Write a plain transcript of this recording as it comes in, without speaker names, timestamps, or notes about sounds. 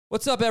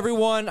What's up,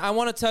 everyone? I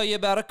want to tell you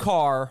about a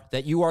car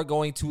that you are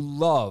going to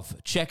love.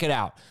 Check it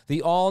out.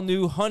 The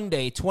all-new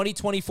Hyundai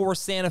 2024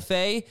 Santa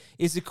Fe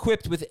is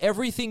equipped with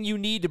everything you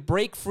need to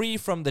break free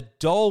from the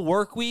dull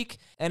work week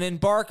and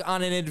embark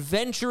on an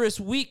adventurous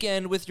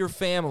weekend with your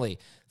family.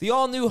 The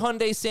all-new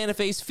Hyundai Santa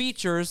Fe's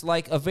features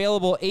like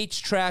available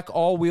H-Track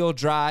all-wheel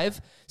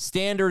drive,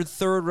 standard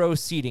third-row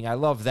seating, I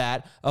love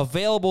that,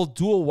 available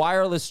dual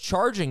wireless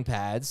charging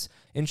pads,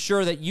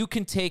 ensure that you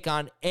can take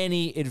on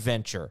any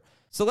adventure.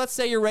 So let's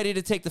say you're ready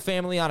to take the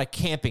family on a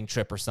camping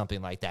trip or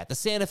something like that. The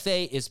Santa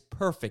Fe is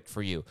perfect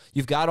for you.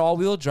 You've got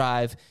all-wheel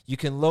drive. You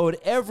can load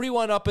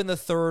everyone up in the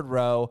third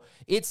row.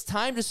 It's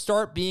time to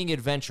start being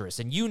adventurous,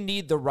 and you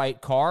need the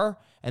right car,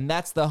 and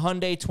that's the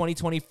Hyundai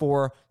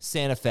 2024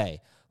 Santa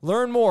Fe.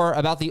 Learn more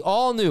about the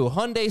all-new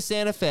Hyundai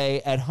Santa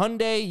Fe at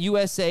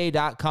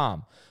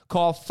HyundaiUSA.com.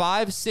 Call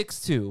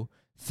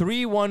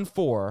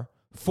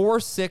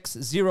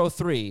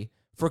 562-314-4603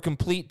 for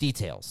complete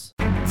details.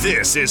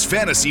 This is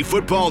Fantasy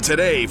Football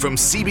Today from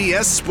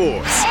CBS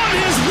Sports. On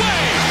his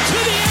way to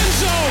the end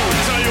zone.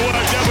 I tell you what,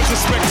 that was a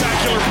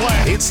spectacular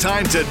play. It's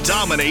time to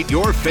dominate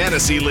your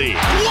fantasy league.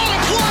 What a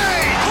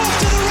play! Off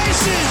to the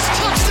races.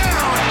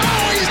 Touchdown.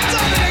 Oh, he's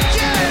done it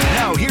again.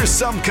 Now here's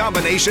some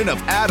combination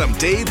of Adam,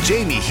 Dave,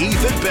 Jamie,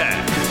 Heath, and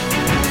Ben.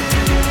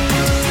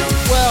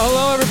 Well,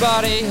 hello,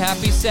 everybody.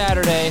 Happy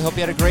Saturday. Hope you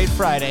had a great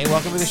Friday.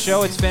 Welcome to the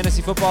show. It's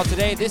Fantasy Football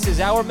Today. This is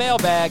our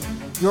mailbag.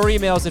 Your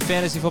emails at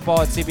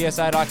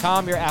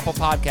fantasyfootball@cbsi.com. Your Apple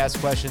Podcast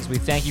questions. We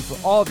thank you for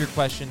all of your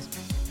questions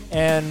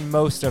and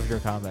most of your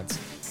comments.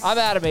 I'm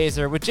Adam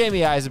Azer with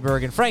Jamie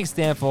Eisenberg and Frank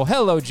Stanfield.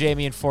 Hello,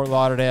 Jamie in Fort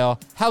Lauderdale.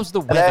 How's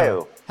the weather?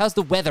 Hello. How's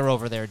the weather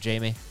over there,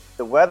 Jamie?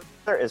 The weather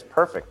is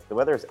perfect. The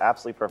weather is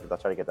absolutely perfect. I'll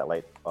try to get that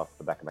light off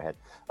the back of my head.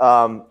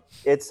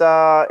 It's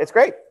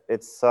great.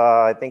 It's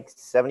I think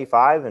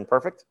 75 and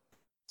perfect.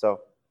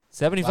 So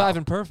 75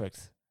 and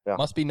perfect. Yeah.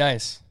 Must be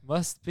nice.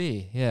 Must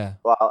be, yeah.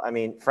 Well, I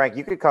mean, Frank,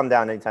 you could come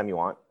down anytime you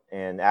want.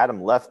 And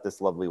Adam left this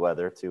lovely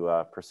weather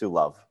to pursue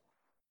love.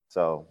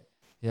 So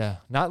Yeah,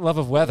 not love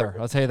of weather,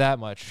 I'll tell you that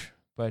much.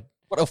 But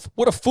What a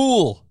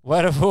fool.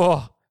 what a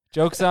fool.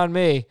 Joke's on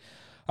me.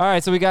 All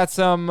right, so we got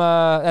some,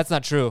 that's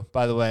not true,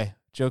 by the way.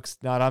 Joke's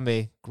not on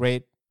me.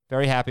 Great.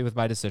 Very happy with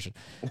my decision.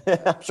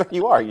 I'm sure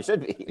you are. You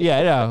should be.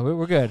 Yeah, no,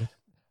 we're good.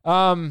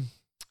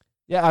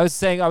 Yeah, I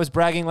was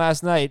bragging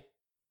last night.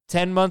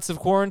 10 months of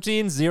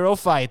quarantine, 0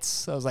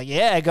 fights. I was like,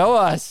 yeah, go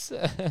us.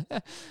 News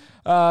and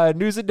Who are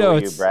you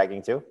notes.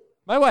 bragging to?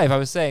 My wife, I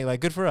was saying, like,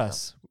 good for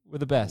us. We're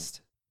the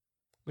best.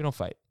 We don't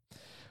fight.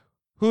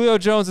 Julio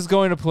Jones is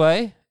going to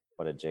play.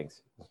 What a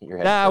jinx. You're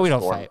headed Nah, for a we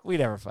don't storm. fight. We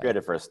never fight. You're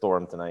headed for a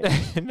storm tonight.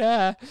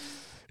 Nah.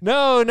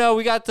 No,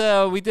 we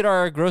did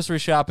our grocery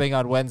shopping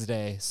on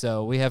Wednesday,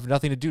 so we have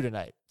nothing to do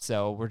tonight.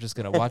 So we're just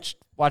gonna watch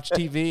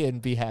TV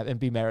and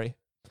be merry.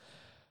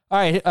 All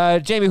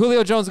right, Jamie,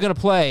 Julio Jones is gonna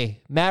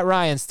play. Matt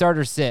Ryan,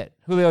 starter sit.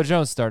 Julio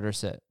Jones, starter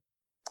sit.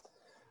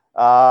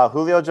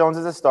 Julio Jones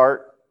is a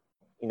start.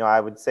 You know, I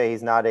would say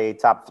he's not a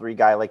top 3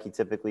 guy like he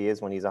typically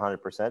is when he's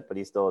 100%, but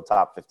he's still a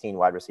top 15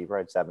 wide receiver.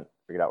 I just haven't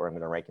figured out where I'm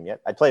going to rank him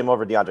yet. I'd play him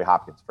over DeAndre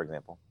Hopkins, for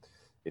example,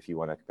 if you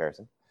want a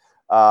comparison.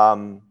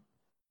 And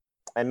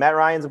Matt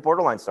Ryan's a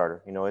borderline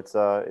starter. You know, it's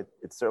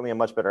certainly a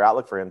much better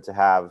outlook for him to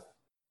have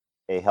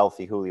a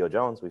healthy Julio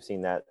Jones. We've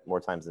seen that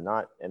more times than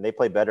not. And they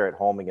play better at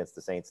home against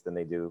the Saints than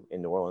they do in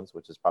New Orleans,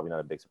 which is probably not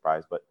a big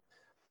surprise. But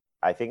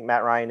I think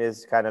Matt Ryan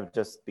is kind of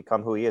just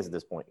become who he is at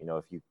this point. You know,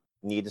 if you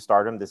need to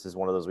start him, this is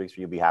one of those weeks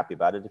where you'll be happy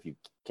about it. If you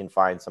can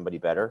find somebody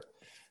better,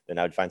 then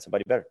I would find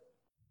somebody better.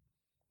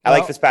 I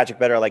like Fitzpatrick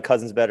better. I like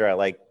Cousins better. I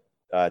like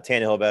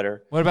Tannehill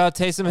better. What about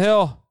Taysom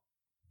Hill?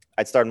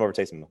 I'd start him over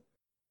Taysom Hill.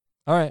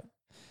 All right.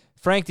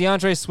 Frank,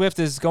 DeAndre Swift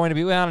is going to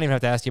be, well, I don't even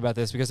have to ask you about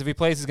this because if he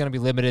plays, he's going to be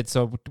limited,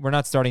 so we're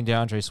not starting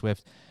DeAndre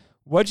Swift.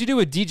 What'd you do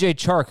with DJ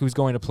Chark, who's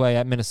going to play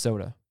at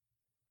Minnesota?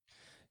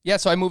 Yeah,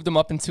 so I moved him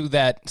up into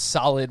that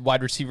solid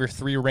wide receiver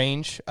 3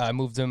 range. I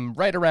moved him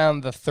right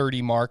around the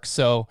 30 mark.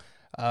 So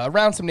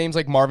around some names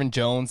like Marvin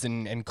Jones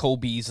and Cole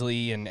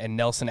Beasley and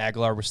Nelson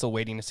Aguilar. We're still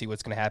waiting to see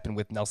what's going to happen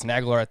with Nelson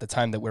Aguilar at the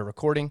time that we're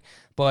recording.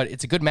 But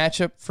it's a good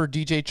matchup for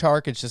DJ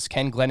Chark. It's just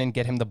can Glennon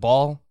get him the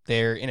ball?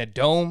 They're in a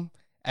dome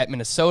at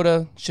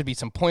Minnesota. Should be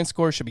some point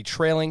scores, should be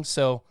trailing.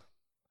 So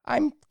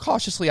I'm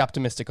cautiously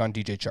optimistic on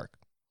DJ Chark.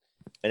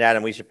 And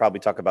Adam, we should probably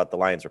talk about the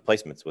Lions'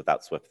 replacements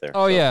without Swift there.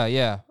 Oh, so.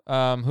 Yeah.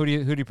 Who do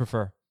you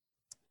prefer?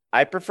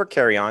 I prefer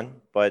carry on,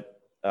 but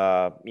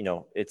you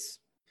know, it's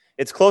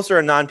closer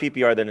in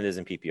non-PPR than it is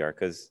in PPR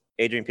because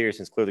Adrian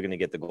Peterson's clearly going to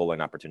get the goal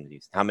line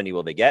opportunities. How many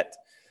will they get?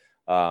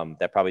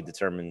 That's probably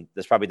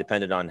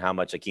dependent on how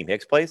much Akeem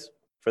Hicks plays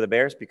for the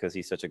Bears because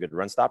he's such a good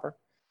run stopper.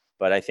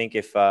 But I think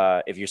if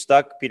you're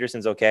stuck,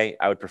 Peterson's okay.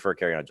 I would prefer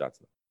carry on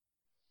Johnson.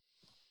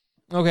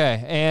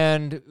 Okay,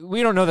 and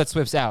we don't know that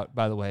Swift's out,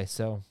 by the way.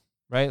 So,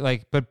 right,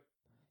 like, but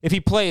if he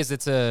plays,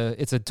 it's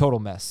a total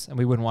mess, and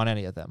we wouldn't want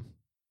any of them.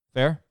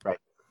 Fair?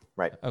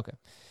 Right. Okay.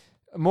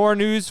 More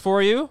news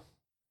for you.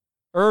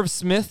 Irv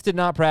Smith did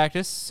not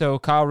practice, so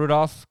Kyle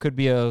Rudolph could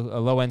be a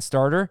low-end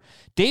starter.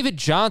 David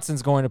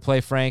Johnson's going to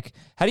play, Frank.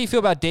 How do you feel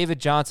about David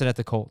Johnson at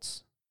the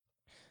Colts?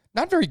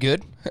 Not very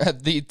good.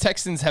 The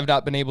Texans have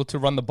not been able to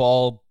run the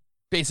ball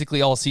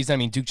basically all season. I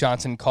mean, Duke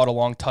Johnson caught a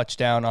long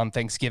touchdown on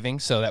Thanksgiving,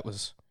 so that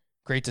was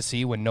great to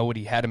see when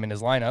nobody had him in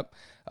his lineup.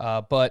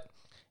 But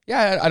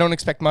yeah, I don't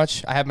expect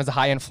much. I have him as a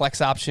high-end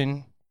flex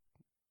option.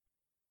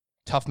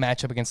 Tough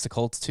matchup against the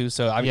Colts, too.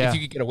 So, I mean, if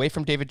you could get away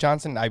from David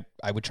Johnson,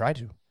 I would try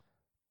to.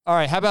 All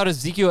right, how about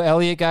Ezekiel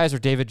Elliott, guys, or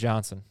David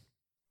Johnson?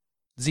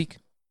 Zeke.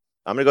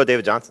 I'm going to go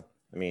David Johnson.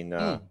 I mean,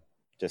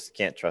 just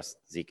can't trust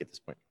Zeke at this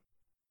point.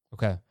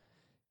 Okay.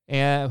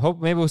 And hope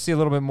maybe we'll see a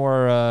little bit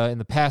more in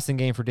the passing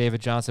game for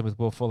David Johnson with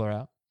Will Fuller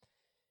out.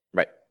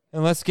 Right.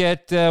 And let's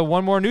get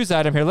one more news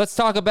item here. Let's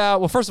talk about,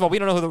 well, first of all, we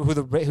don't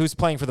know who's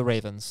playing for the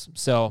Ravens.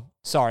 So,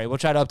 sorry. We'll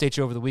try to update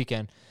you over the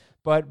weekend.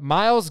 But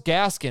Myles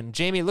Gaskin,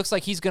 Jamie, it looks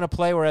like he's going to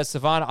play, whereas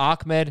Savon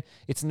Ahmed,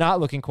 it's not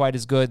looking quite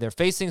as good. They're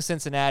facing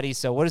Cincinnati.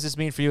 So what does this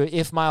mean for you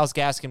if Myles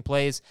Gaskin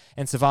plays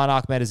and Savon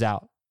Ahmed is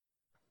out?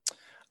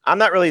 I'm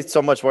not really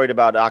so much worried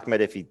about Ahmed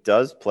if he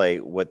does play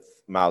with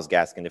Myles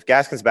Gaskin. If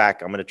Gaskin's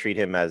back, I'm going to treat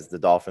him as the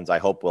Dolphins, I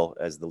hope will,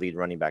 as the lead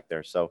running back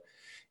there. So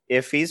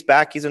if he's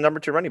back, he's a number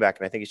 2 running back,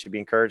 and I think he should be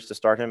encouraged to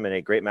start him in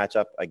a great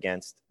matchup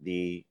against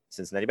the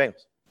Cincinnati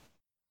Bengals.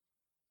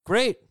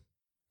 Great.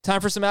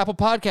 Time for some Apple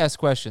Podcast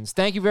questions.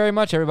 Thank you very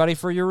much, everybody,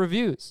 for your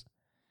reviews.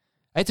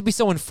 I hate to be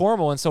so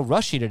informal and so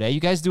rushy today. You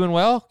guys doing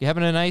well? You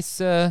having a nice...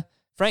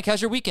 Frank,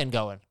 how's your weekend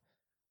going?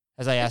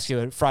 As I ask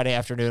you Friday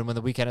afternoon when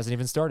the weekend hasn't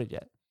even started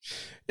yet.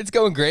 It's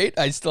going great.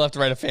 I still have to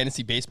write a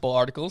fantasy baseball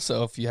article,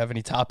 so if you have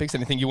any topics,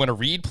 anything you want to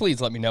read,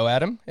 please let me know,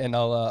 Adam, and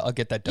I'll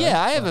get that done.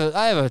 Yeah, I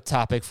have a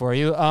topic for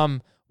you.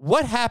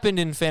 What happened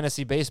in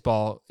fantasy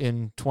baseball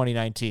in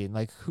 2019,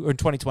 or in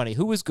 2020?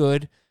 Who was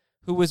good?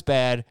 Who was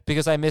bad?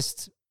 Because I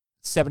missed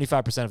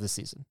 75% of the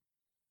season.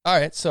 All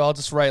right, so I'll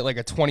just write like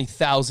a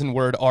 20,000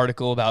 word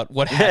article about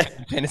what happened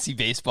in fantasy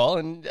baseball,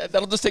 and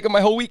that'll just take up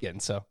my whole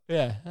weekend. So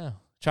yeah,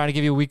 trying to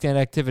give you a weekend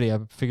activity. I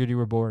figured you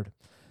were bored.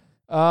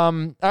 All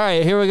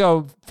right, here we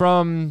go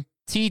from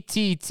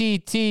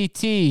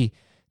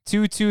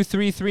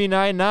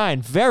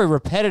TTTTT223399. Very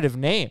repetitive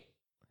name.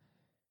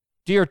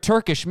 Dear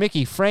Turkish,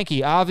 Mickey,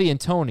 Frankie, Avi, and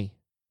Tony.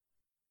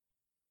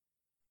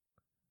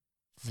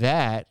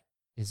 That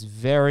is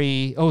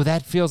very... Oh,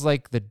 that feels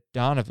like the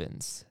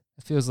Donovans.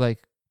 It feels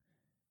like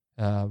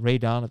Ray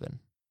Donovan.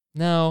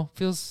 No,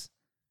 feels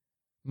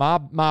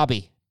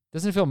mobby.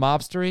 Doesn't it feel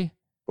mobstery?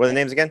 What are the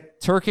names again?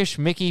 Turkish,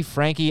 Mickey,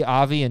 Frankie,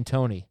 Avi, and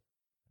Tony.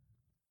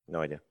 No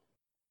idea.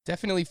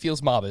 Definitely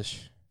feels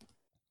mobbish.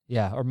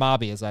 Yeah, or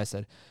mobby, as I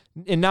said.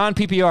 In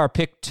non-PPR,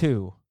 pick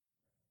 2.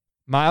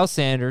 Miles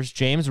Sanders,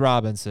 James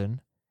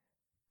Robinson,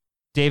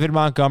 David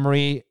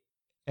Montgomery,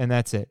 and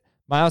that's it.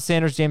 Miles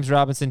Sanders, James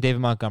Robinson, David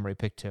Montgomery,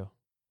 pick 2.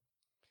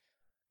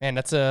 Man,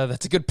 that's a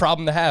good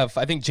problem to have.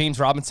 I think James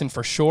Robinson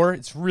for sure.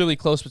 It's really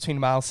close between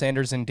Miles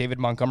Sanders and David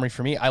Montgomery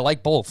for me. I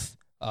like both.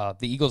 The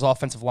Eagles'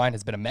 offensive line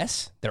has been a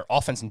mess. Their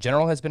offense in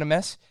general has been a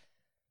mess,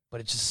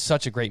 but it's just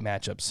such a great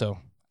matchup. So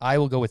I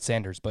will go with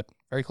Sanders, but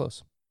very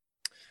close.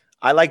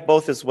 I like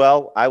both as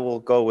well. I will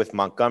go with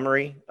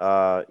Montgomery.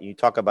 You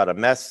talk about a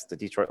mess. The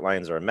Detroit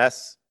Lions are a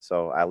mess.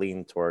 So I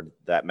lean toward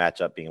that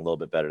matchup being a little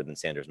bit better than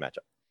Sanders'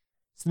 matchup.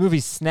 It's the movie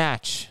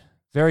Snatch.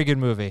 Very good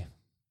movie.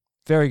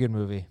 Very good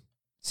movie.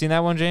 Seen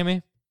that one,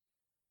 Jamie?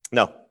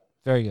 No.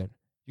 Very good.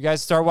 You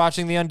guys start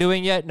watching The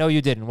Undoing yet? No,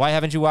 you didn't. Why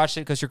haven't you watched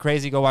it? Because you're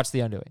crazy. Go watch The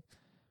Undoing.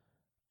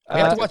 I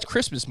have to watch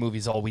Christmas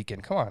movies all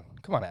weekend. Come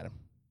on, Adam.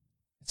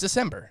 It's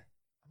December.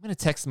 I'm going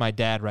to text my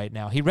dad right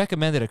now. He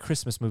recommended a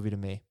Christmas movie to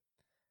me.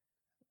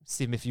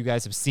 See if you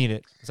guys have seen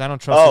it, because I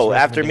don't trust. Oh,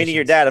 after meeting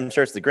your dad, I'm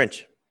sure it's The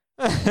Grinch.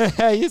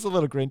 He's a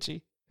little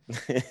grinchy.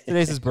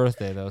 Today's his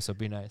birthday, though, so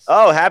be nice.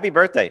 Oh, happy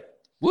birthday.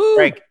 Woo!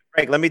 Frank,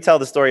 let me tell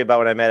the story about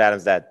when I met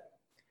Adam's dad.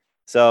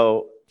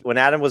 So when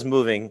Adam was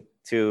moving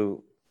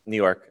to New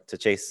York to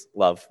chase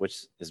love,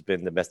 which has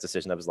been the best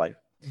decision of his life,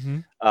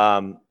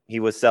 he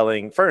was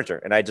selling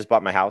furniture, and I just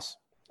bought my house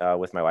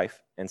with my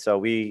wife. And so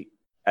we,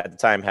 at the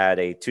time, had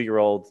a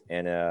 2-year-old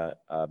and a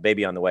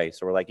baby on the way.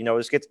 So we're like,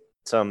 let's get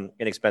some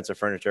inexpensive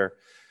furniture,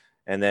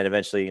 and then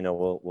eventually,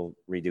 we'll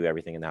redo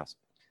everything in the house.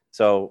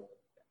 So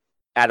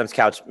Adam's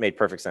couch made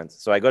perfect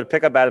sense. So I go to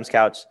pick up Adam's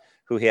couch,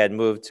 who he had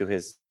moved to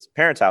his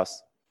parents'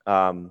 house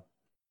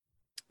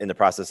in the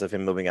process of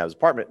him moving out of his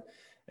apartment.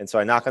 And so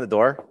I knock on the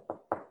door.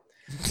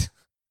 His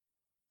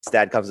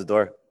dad comes to the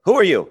door. Who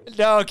are you?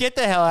 No, get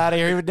the hell out of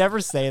here. He would never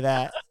say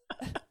that.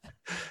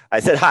 I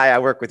said, hi, I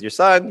work with your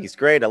son. He's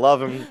great. I love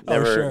him.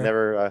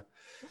 Never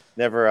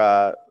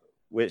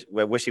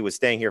wish he was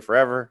staying here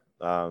forever.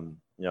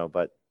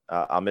 But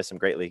I'll miss him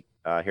greatly.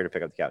 Here to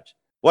pick up the couch.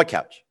 What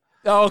couch?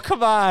 Oh,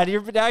 come on.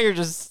 You're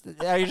just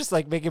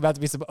like making about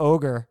to be some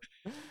ogre.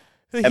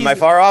 Am I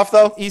far off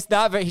though? He's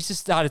not very, he's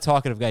just not a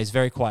talkative guy. He's a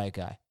very quiet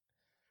guy.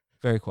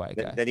 Very quiet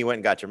guy. Then he went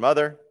and got your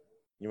mother.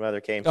 Your mother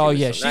came. Oh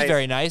yeah, she's nice.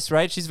 Very nice,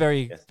 right? She's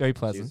very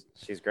pleasant.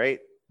 She's great.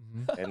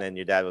 Mm-hmm. And then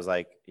your dad was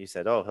like, he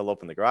said, "Oh, he'll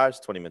open the garage."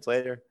 20 minutes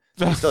later,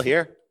 he's still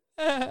here.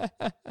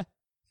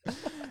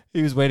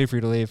 He was waiting for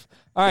you to leave.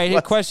 All right,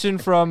 a question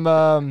from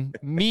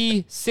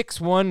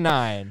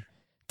me619.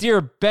 Dear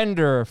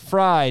Bender,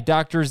 Fry,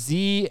 Dr.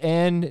 Z,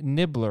 and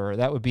Nibbler.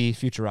 That would be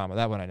Futurama.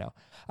 That one I know.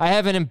 I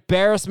have an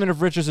embarrassment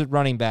of riches at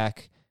running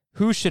back.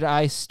 Who should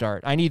I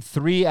start? I need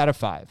 3 out of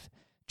 5.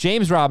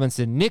 James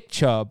Robinson, Nick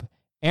Chubb,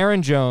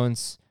 Aaron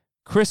Jones,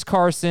 Chris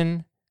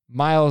Carson,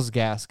 Myles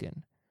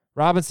Gaskin.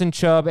 Robinson,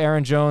 Chubb,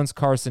 Aaron Jones,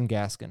 Carson,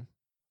 Gaskin.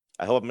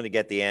 I hope I'm going to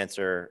get the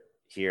answer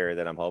here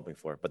that I'm hoping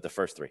for, but the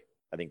first 3,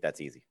 I think that's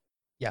easy.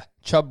 Yeah,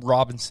 Chubb,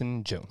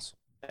 Robinson, Jones.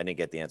 I didn't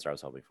get the answer I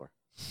was hoping for.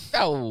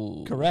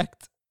 Oh,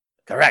 Correct.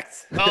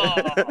 Correct.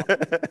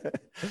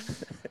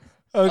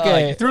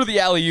 Okay. You threw the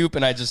alley-oop,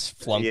 and I just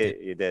flunked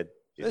it. You did.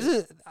 This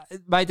is,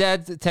 my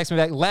dad texted me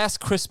back. Last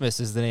Christmas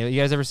is the name. You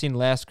guys ever seen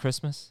Last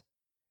Christmas?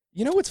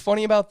 You know what's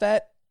funny about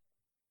that?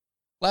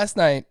 Last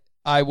night,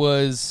 I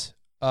was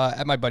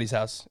at my buddy's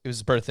house. It was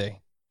his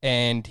birthday.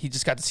 And he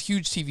just got this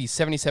huge TV,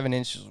 77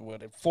 inches,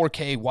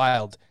 4K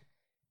wild.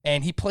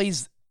 And he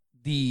plays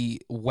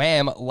the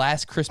Wham!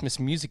 Last Christmas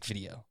music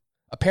video.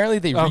 Apparently,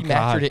 they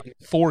remastered it in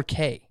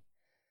 4K.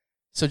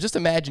 So just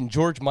imagine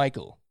George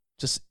Michael,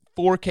 just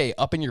 4K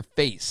up in your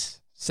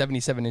face,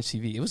 77-inch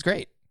TV. It was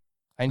great.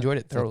 I enjoyed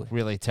it thoroughly.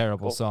 Really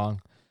terrible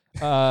song.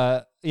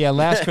 Yeah,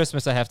 Last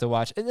Christmas I have to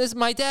watch. And this,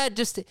 my dad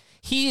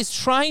he is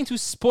trying to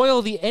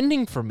spoil the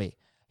ending for me.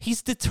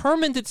 He's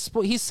determined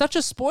to he's such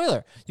a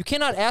spoiler. You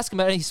cannot ask him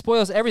about it. He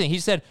spoils everything. He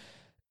said,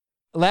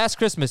 Last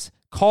Christmas,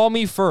 call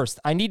me first.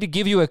 I need to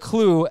give you a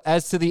clue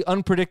as to the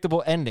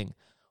unpredictable ending.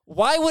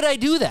 Why would I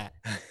do that?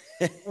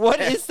 What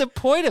is the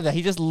point of that?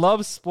 He just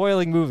loves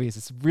spoiling movies.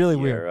 It's really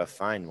weird. You're a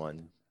fine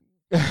one,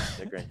 the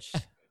Grinch.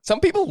 Some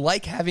people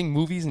like having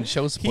movies and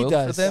shows spoiled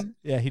for them.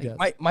 Yeah, he does.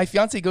 My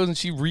fiance goes and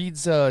she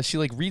reads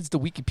reads the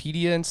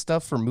Wikipedia and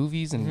stuff for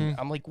movies, and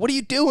I'm like, what are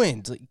you doing?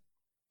 It's like,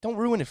 don't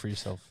ruin it for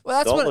yourself. Well,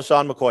 that's Don't what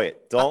LaShawn McCoy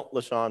it. Don't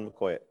LaShawn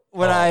McCoy it.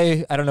 when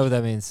I don't know what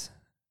that means.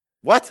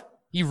 What?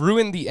 He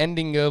ruined the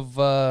ending of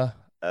one of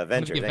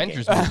Avengers. the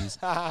Avengers movies.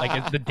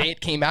 Like the day it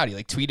came out, he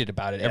like tweeted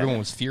about it. Yeah. Everyone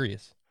was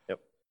furious.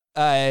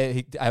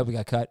 I hope he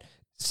got cut.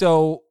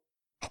 So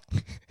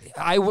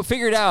I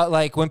figured out,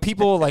 like, when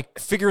people like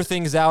figure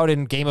things out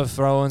in Game of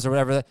Thrones or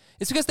whatever,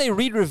 it's because they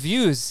read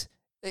reviews.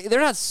 They're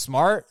not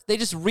smart. They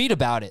just read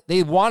about it.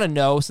 They want to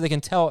know so they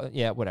can tell.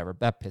 Yeah, whatever.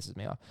 That pisses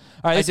me off.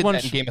 All right, I did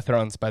that in Game of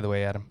Thrones, by the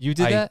way, Adam. You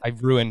did that? I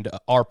ruined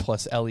R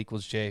plus L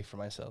equals J for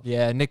myself.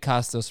 Yeah, Nick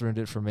Costos ruined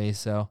it for me.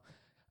 So,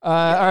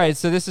 all right.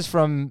 So this is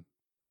from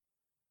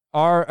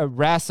our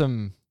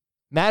Rassam.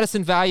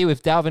 Madison value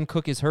if Dalvin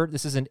Cook is hurt.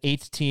 This is an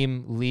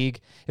 8-team league.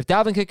 If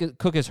Dalvin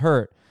Cook is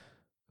hurt,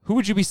 who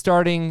would you be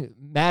starting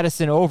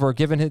Madison over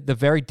given the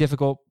very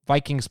difficult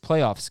Vikings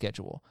playoff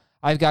schedule?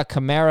 I've got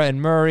Kamara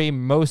and Murray,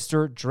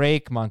 Mostert,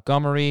 Drake,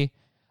 Montgomery.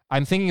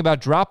 I'm thinking about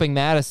dropping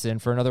Madison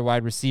for another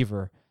wide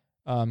receiver.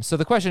 So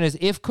the question is,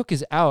 if Cook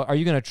is out, are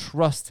you going to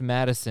trust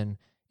Madison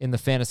in the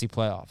fantasy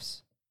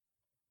playoffs?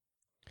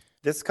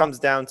 This comes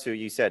down to,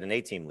 you said, an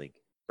 8-team league,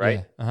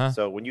 right? Yeah,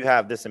 So when you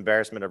have this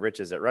embarrassment of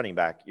riches at running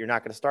back, you're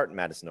not going to start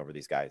Madison over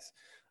these guys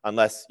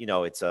unless,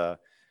 it's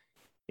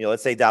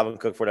let's say Dalvin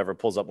Cook, for whatever,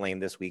 pulls up lame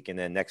this week, and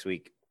then next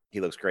week he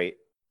looks great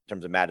in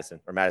terms of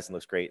Madison, or Madison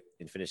looks great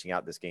in finishing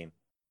out this game.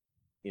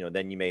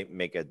 Then you may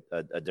make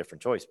a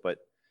different choice. But,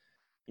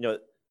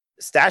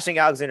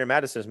 stashing Alexander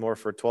Madison is more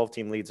for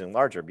 12-team leagues and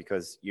larger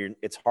because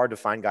it's hard to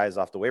find guys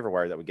off the waiver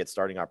wire that would get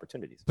starting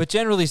opportunities. But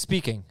generally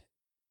speaking,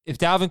 if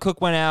Dalvin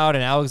Cook went out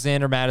and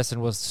Alexander Madison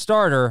was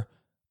starter,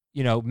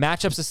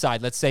 matchups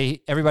aside, let's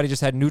say everybody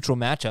just had neutral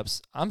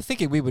matchups, I'm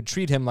thinking we would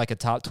treat him like a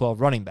top 12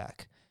 running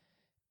back.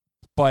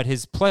 But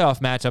his playoff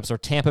matchups are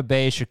Tampa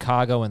Bay,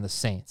 Chicago, and the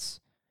Saints.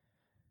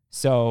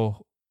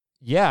 So,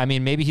 yeah, I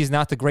mean, maybe he's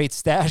not the great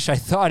stash I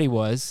thought he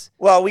was.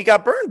 Well, we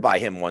got burned by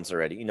him once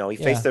already. He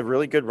faced a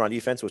really good run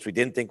defense, which we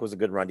didn't think was a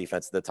good run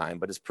defense at the time,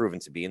 but it's proven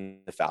to be in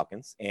the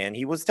Falcons, and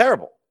he was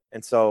terrible.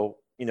 And so,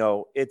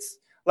 it's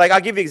like,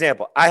 I'll give you an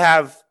example. I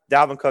have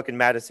Dalvin Cook and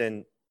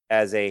Madison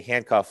as a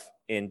handcuff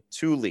in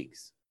 2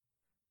 leagues,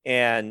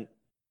 and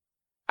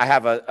I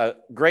have a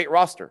great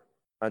roster,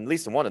 at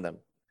least in one of them.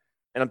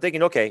 And I'm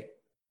thinking, okay,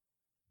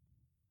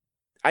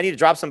 I need to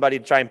drop somebody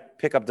to try and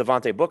pick up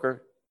Devontae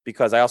Booker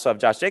because I also have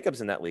Josh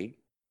Jacobs in that league.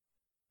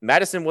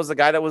 Madison was the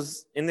guy that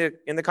was in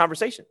the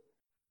conversation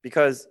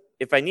because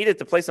if I needed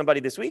to play somebody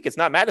this week, it's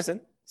not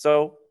Madison.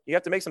 So you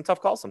have to make some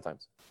tough calls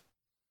sometimes.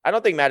 I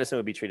don't think Madison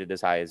would be treated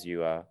as high as you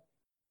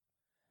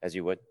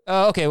would.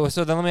 Okay, well,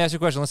 so then let me ask you a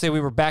question. Let's say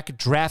we were back at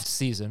draft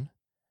season,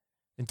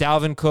 and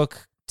Dalvin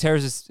Cook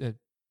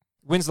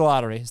wins the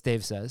lottery, as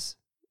Dave says,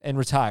 and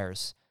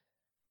retires.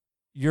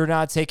 You're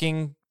not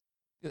taking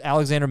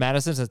Alexander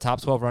Madison as a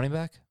top 12 running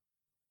back?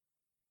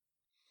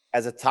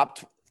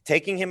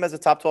 Taking him as a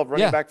top 12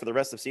 running back for the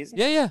rest of the season?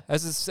 Yeah.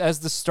 As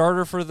the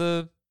starter for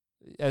the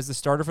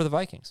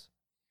Vikings.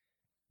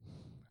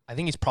 I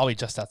think he's probably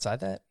just outside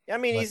that. I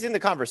mean, he's in the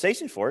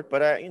conversation for it,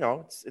 but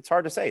it's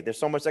hard to say. There's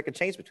so much that could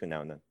change between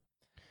now and then.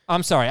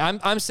 I'm sorry.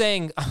 I'm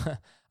saying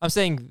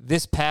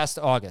this past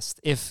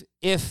August, if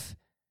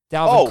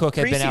Dalvin Cook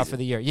had been out for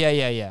the year,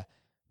 yeah,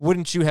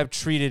 wouldn't you have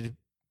treated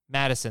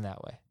Madison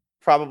that way?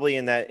 Probably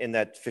in that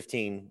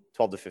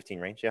 12 to 15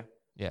 range, yeah.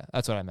 Yeah,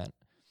 that's what I meant.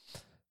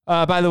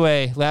 By the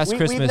way,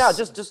 Christmas. We've now,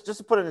 just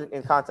to put it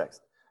in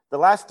context, the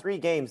last 3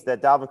 games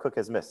that Dalvin Cook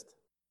has missed,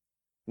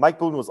 Mike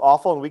Boone was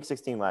awful in Week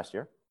 16 last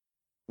year.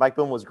 Mike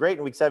Boone was great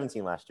in Week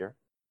 17 last year.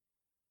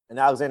 And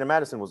Alexander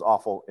Madison was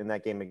awful in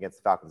that game against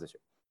the Falcons this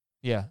year.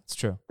 Yeah, it's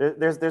true.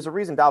 There's a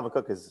reason Dalvin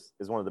Cook is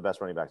one of the best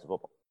running backs in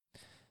football.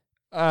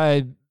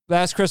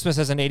 Last Christmas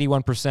has an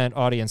 81%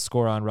 audience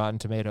score on Rotten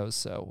Tomatoes,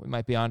 so we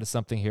might be onto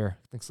something here.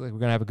 Looks like we're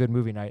gonna have a good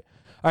movie night.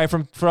 All right,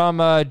 from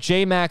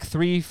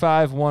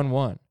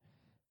JMac3511.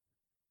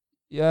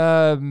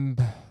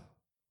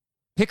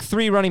 Pick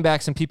 3 running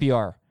backs in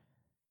PPR.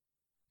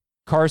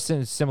 Carson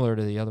is similar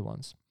to the other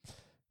ones.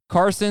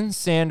 Carson,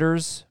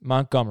 Sanders,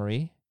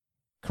 Montgomery,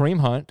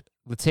 Kareem Hunt,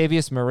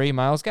 Latavius Murray,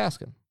 Myles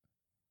Gaskin.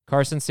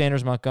 Carson,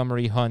 Sanders,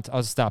 Montgomery, Hunt.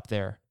 I'll stop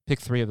there. Pick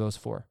 3 of those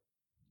 4.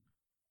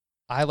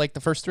 I like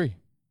the first 3.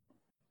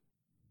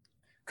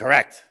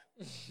 Correct.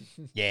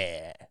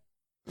 Yeah.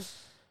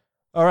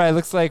 All right,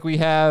 looks like we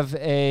have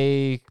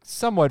a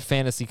somewhat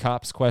fantasy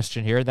cops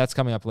question here. That's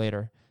coming up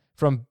later.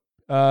 From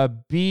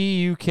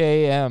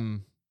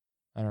BUKM.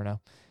 I don't know.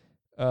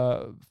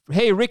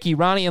 Hey, Ricky,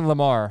 Ronnie, and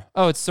Lamar.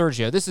 Oh, it's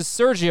Sergio. This is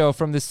Sergio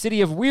from the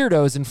city of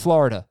weirdos in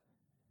Florida.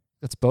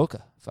 That's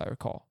Boca, if I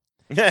recall.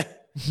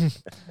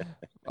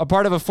 A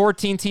part of a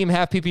 14-team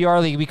half PPR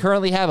league. We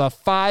currently have a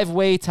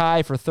 5-way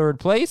tie for 3rd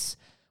place.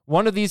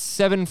 One of these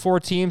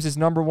 7-4 teams is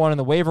number 1 in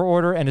the waiver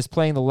order and is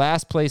playing the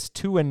last place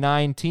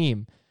 2-9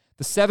 team.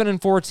 The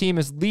 7-4 team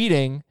is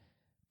leading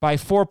by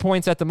 4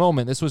 points at the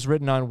moment. This was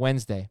written on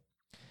Wednesday.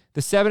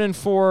 The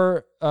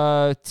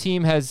 7-4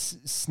 team has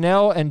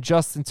Snell and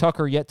Justin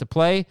Tucker yet to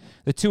play.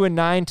 The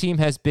 2-9 team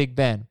has Big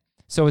Ben.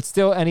 So it's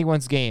still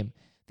anyone's game.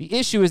 The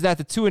issue is that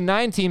the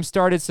 2-9 team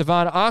started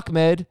Savon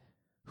Ahmed,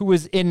 who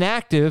was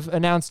inactive,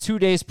 announced 2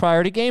 days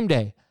prior to game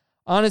day.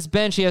 On his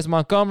bench, he has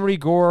Montgomery,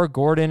 Gore,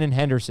 Gordon, and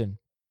Henderson.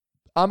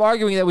 I'm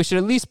arguing that we should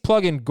at least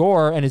plug in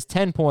Gore and his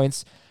 10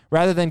 points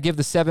rather than give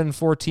the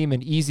 7-4 team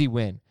an easy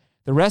win.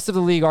 The rest of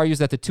the league argues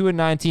that the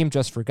 2-9 team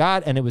just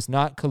forgot and it was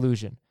not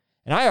collusion.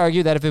 And I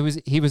argue that if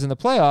he was in the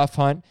playoff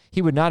hunt,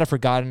 he would not have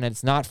forgotten, and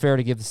it's not fair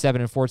to give the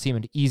 7-4 team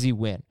an easy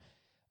win.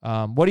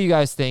 What do you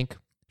guys think?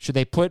 Should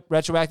they put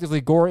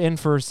retroactively Gore in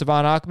for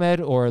Savon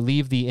Ahmed or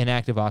leave the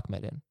inactive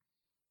Ahmed in?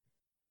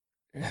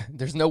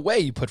 There's no way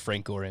you put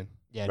Frank Gore in.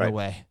 Yeah, Right. no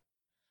way.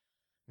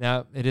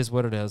 Now, it is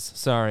what it is.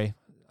 Sorry.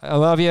 I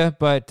love you,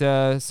 but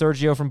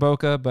Sergio from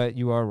Boca, but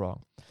you are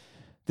wrong.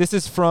 This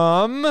is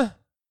from...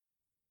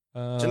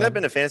 Shouldn't that have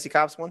been a Fantasy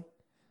Cops one?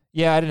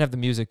 Yeah, I didn't have the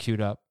music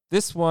queued up.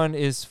 This one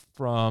is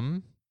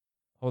from...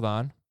 Hold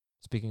on.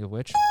 Speaking of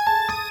which...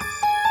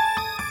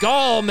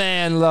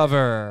 Gallman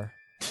Lover.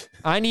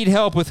 I need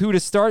help with who to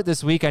start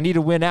this week. I need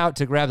to win out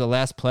to grab the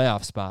last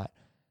playoff spot.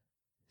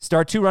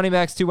 Start 2 running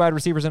backs, 2 wide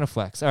receivers, and a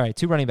flex. All right,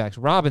 2 running backs.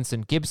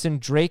 Robinson, Gibson,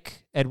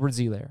 Drake,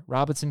 Edwards-Helaire.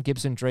 Robinson,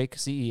 Gibson, Drake,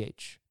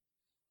 CEH.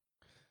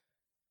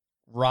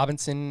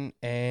 Robinson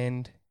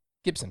and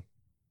Gibson.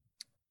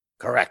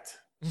 Correct.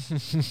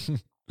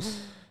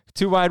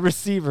 2 wide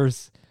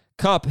receivers.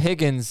 Kupp,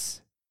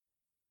 Higgins,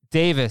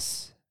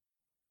 Davis,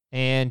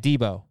 and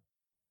Debo.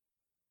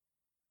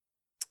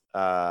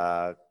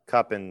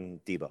 Kupp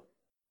and Debo.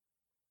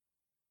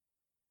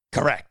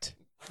 Correct.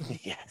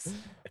 Yes.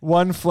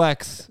 1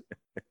 flex.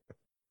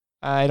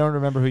 I don't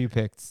remember who you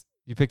picked.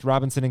 You picked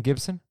Robinson and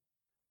Gibson?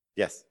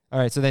 Yes. All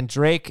right, so then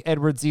Drake,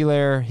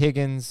 Edwards-Helaire,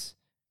 Higgins,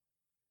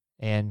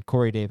 and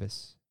Corey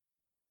Davis.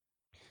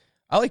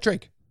 I like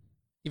Drake,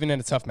 even in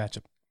a tough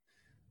matchup.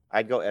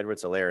 I'd go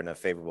Edwards-Helaire in a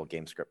favorable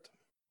game script.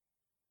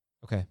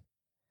 Okay.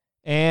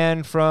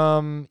 And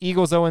from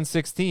Eagles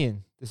 0-16,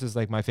 this is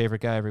like my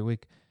favorite guy every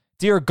week.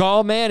 Dear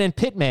Gallman and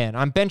Pittman,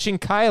 I'm benching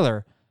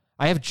Kyler.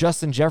 I have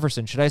Justin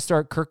Jefferson. Should I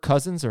start Kirk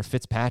Cousins or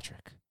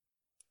Fitzpatrick?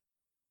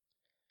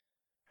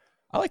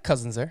 I like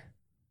Cousins there.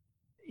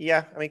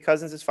 Yeah, I mean,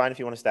 Cousins is fine if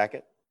you want to stack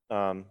it.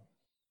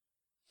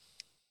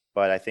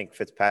 But I think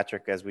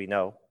Fitzpatrick, as we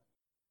know,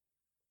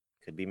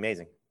 could be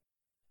amazing.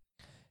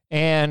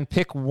 And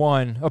pick 2,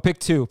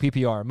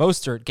 PPR.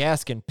 Mostert,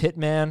 Gaskin,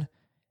 Pittman,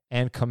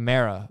 and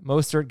Kamara.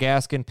 Mostert,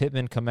 Gaskin,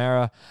 Pittman,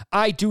 Kamara.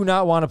 I do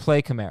not want to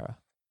play Kamara.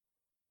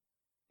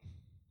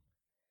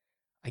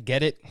 I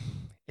get it.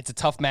 It's a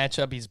tough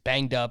matchup. He's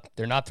banged up.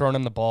 They're not throwing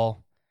him the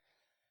ball.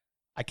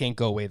 I can't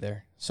go away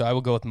there. So I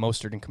will go with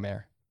Mostert and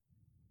Kamara.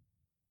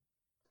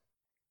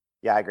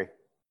 Yeah, I agree.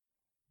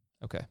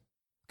 Okay.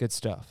 Good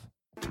stuff.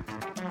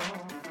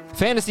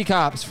 Fantasy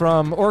Cops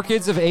from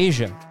Orchids of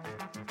Asia.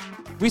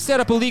 We set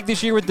up a league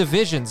this year with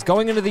divisions.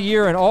 Going into the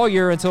year and all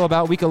year until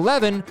about week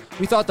 11,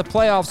 we thought the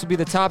playoffs would be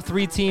the top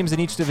 3 teams in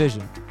each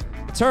division.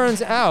 It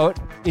turns out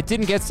it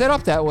didn't get set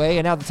up that way,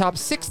 and now the top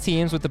 6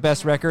 teams with the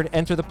best record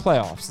enter the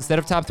playoffs. Instead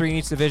of top 3 in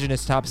each division,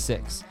 it's top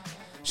 6.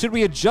 Should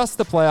we adjust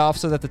the playoffs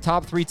so that the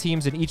top 3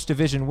 teams in each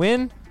division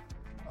win,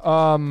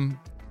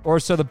 or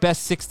so the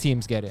best 6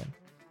 teams get in?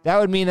 That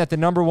would mean that the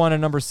number 1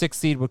 and number 6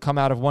 seed would come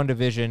out of one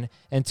division,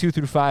 and 2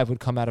 through 5 would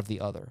come out of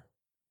the other.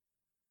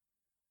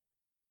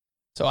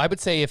 So I would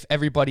say if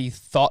everybody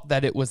thought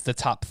that it was the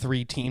top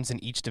 3 teams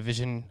in each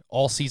division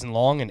all season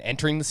long and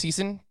entering the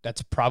season,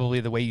 that's probably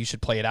the way you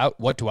should play it out.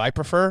 What do I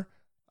prefer?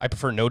 I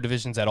prefer no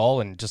divisions at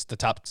all and just the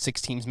top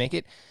 6 teams make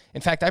it.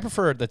 In fact, I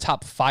prefer the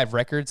top 5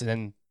 records and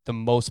then the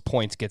most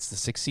points gets the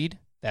 6th seed.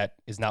 That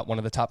is not one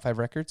of the top 5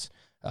 records,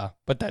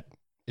 but that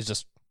is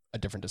just a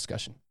different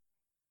discussion.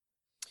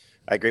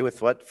 I agree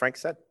with what Frank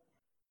said.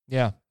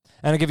 Yeah.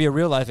 And I'll give you a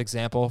real life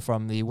example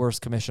from the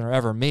worst commissioner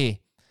ever,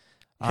 me.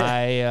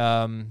 I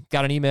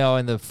got an email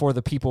in the For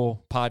the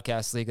People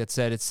podcast league that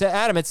said,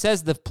 Adam, it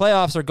says the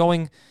playoffs are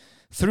going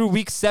through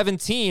week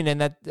 17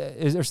 and that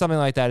or something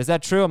like that. Is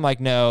that true? I'm like,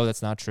 no,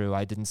 that's not true.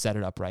 I didn't set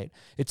it up right.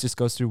 It just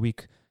goes through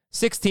week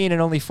 16 and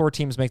only 4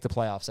 teams make the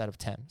playoffs out of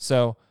 10.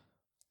 So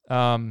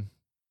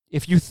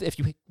if you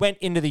went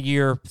into the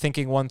year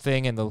thinking one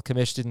thing and the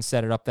commission didn't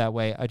set it up that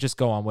way, I just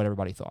go on what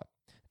everybody thought,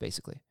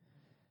 basically.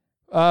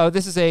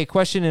 This is a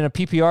question in a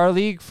PPR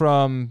league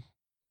from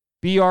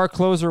BR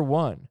Closer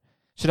 1.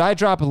 Should I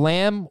drop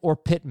Lamb or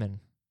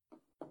Pittman?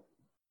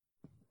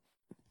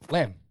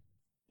 Lamb.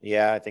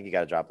 Yeah, I think you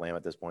got to drop Lamb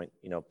at this point.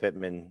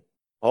 Pittman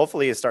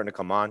hopefully is starting to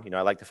come on.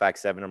 I like the fact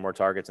 7 or more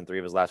targets in 3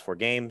 of his last 4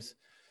 games.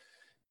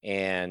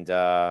 And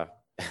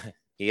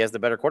he has the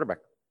better quarterback.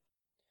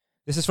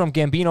 This is from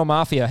Gambino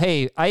Mafia.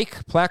 Hey,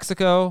 Ike,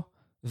 Plaxico,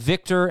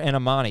 Victor, and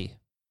Amani.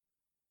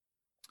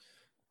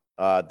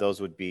 Those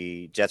would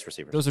be Jets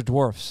receivers. Those are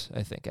dwarfs,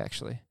 I think,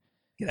 actually.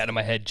 Get out of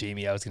my head,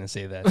 Jamie. I was going to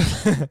say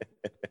that.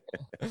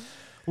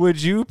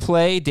 Would you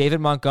play David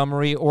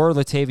Montgomery or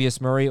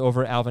Latavius Murray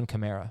over Alvin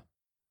Kamara?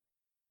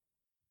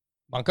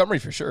 Montgomery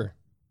for sure.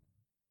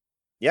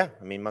 Yeah,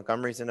 I mean,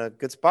 Montgomery's in a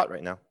good spot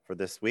right now for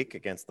this week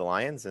against the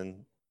Lions,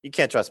 and you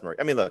can't trust Murray.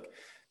 I mean, look,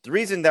 the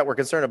reason that we're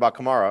concerned about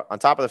Kamara, on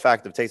top of the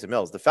fact of Taysom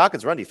Mills, the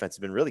Falcons' run defense has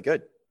been really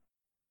good.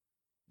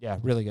 Yeah,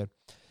 really good.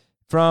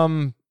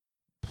 From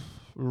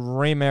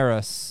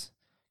Ramirez,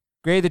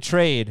 grade the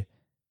trade.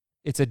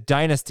 It's a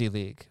dynasty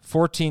league,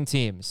 14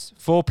 teams,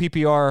 full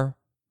PPR,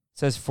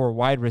 says for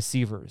wide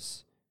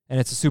receivers, and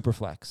it's a super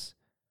flex.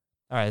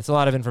 All right, it's a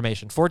lot of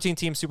information. 14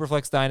 team super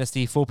flex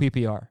dynasty, full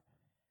PPR.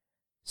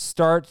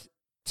 Start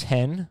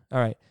 10. All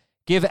right.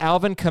 Give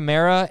Alvin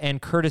Kamara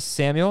and Curtis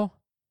Samuel.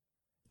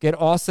 Get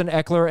Austin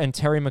Eckler and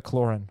Terry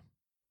McLaurin.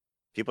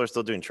 People are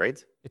still doing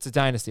trades? It's a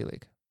dynasty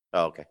league.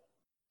 Oh, okay.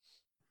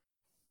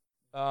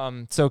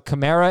 So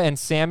Kamara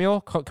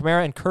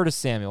and Curtis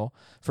Samuel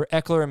for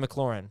Eckler and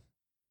McLaurin.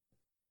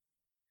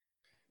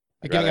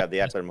 I'd rather have the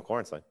Eckler and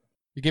McLaurin side.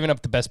 You're giving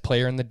up the best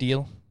player in the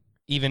deal.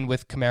 Even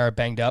with Kamara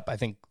banged up, I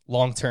think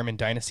long-term in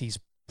Dynasty is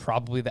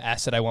probably the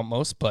asset I want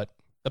most, but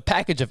the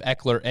package of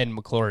Eckler and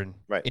McLaurin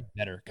is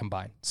better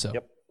combined. So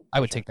I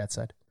would take that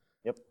side.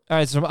 Yep. All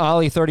right, it's from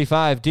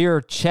Ollie35.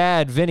 Dear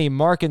Chad, Vinny,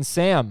 Mark, and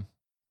Sam.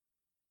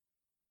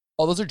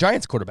 Oh, those are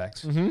Giants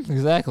quarterbacks. Mm-hmm,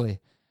 exactly.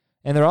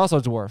 And they're also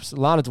dwarfs. A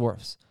lot of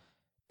dwarfs.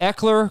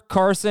 Eckler,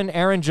 Carson,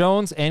 Aaron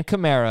Jones, and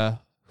Kamara.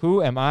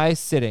 Who am I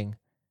sitting?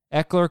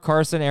 Eckler,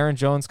 Carson, Aaron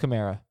Jones,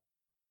 Kamara.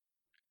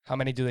 How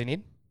many do they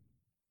need?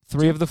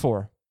 3 of the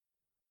 4.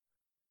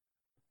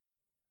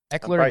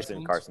 Eckler and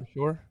Jones, Carson. For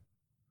sure,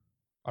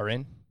 are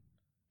in.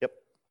 Yep.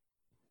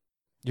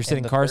 You're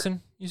sitting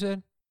Carson, you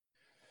said?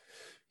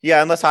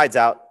 Yeah, unless Hyde's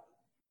out.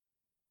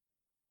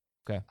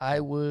 Okay. I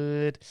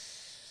would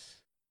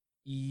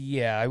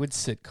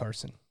sit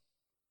Carson.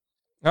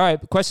 All right,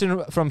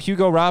 question from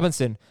Hugo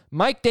Robinson.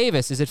 Mike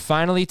Davis, is it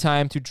finally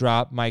time to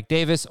drop Mike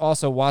Davis?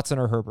 Also, Watson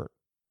or Herbert?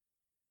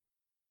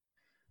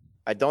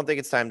 I don't think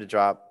it's time to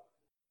drop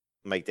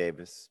Mike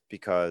Davis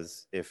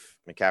because if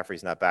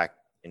McCaffrey's not back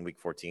in week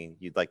 14,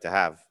 you'd like to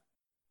have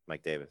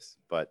Mike Davis.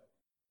 But,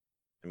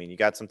 I mean, you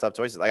got some tough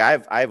choices. Like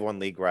I have one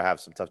league where I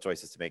have some tough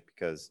choices to make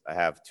because I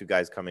have 2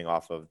 guys coming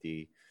off of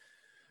the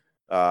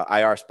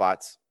IR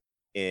spots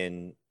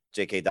in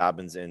J.K.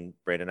 Dobbins and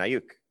Brandon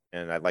Ayuk.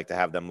 And I'd like to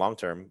have them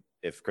long-term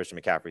if Christian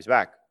McCaffrey's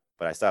back.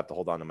 But I still have to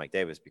hold on to Mike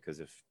Davis because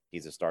if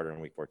he's a starter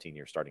in week 14,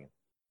 you're starting him.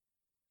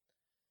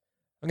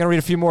 I'm going to read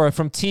a few more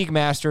from Teague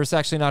Master. It's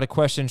actually not a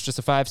question. It's just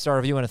a 5-star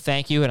review and a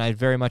thank you, and I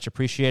very much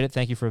appreciate it.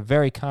 Thank you for a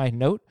very kind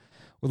note.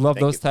 We love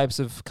those types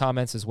of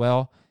comments as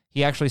well.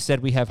 He actually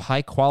said we have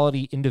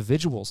high-quality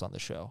individuals on the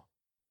show.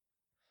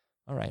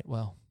 All right,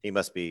 well. He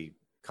must be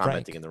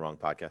commenting in the wrong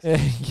podcast.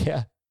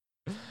 Yeah.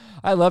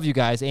 I love you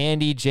guys.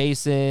 Andy,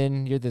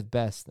 Jason, you're the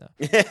best. No.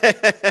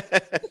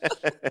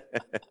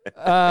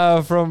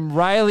 From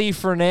Riley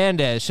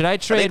Fernandez. Should I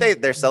trade? I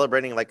think they're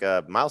celebrating like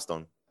a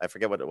milestone. I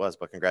forget what it was,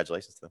 but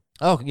congratulations to them.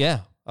 Oh,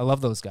 yeah. I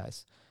love those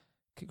guys.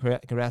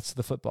 Congrats to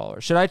the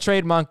footballer. Should I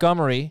trade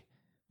Montgomery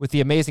with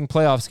the amazing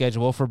playoff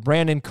schedule for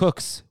Brandon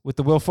Cooks with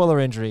the Will Fuller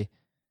injury?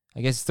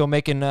 I guess he's still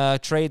making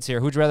trades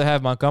here. Who'd you rather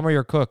have, Montgomery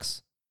or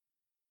Cooks?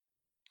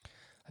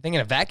 I think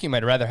in a vacuum,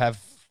 I'd rather have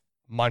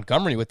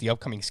Montgomery with the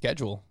upcoming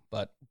schedule,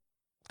 but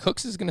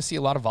Cooks is going to see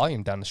a lot of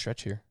volume down the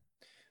stretch here.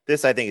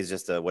 This, I think, is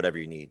just whatever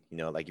you need.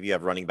 Like if you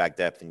have running back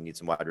depth and you need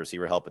some wide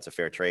receiver help, it's a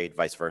fair trade,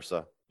 vice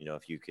versa.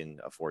 If you can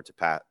afford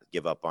to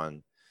give up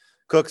on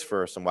Cooks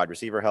for some wide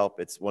receiver help,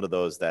 it's one of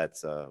those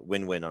that's a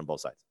win-win on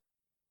both sides.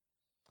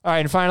 All right,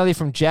 and finally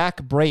from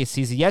Jack Brace.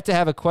 He's yet to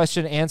have a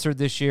question answered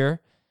this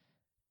year.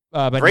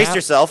 But Brace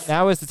yourself.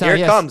 Now is the time.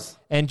 Here it comes.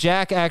 And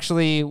Jack,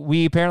 actually,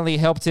 we apparently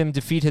helped him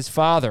defeat his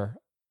father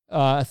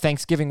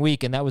Thanksgiving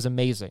week, and that was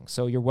amazing.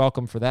 So you're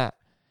welcome for that.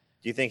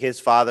 Do you think his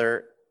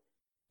father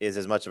is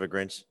as much of a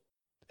Grinch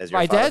as your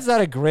My father? dad's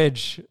not a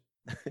Grinch.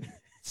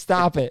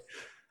 Stop it.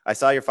 I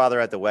saw your father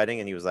at the wedding,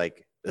 and he was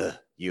like, ugh,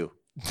 you.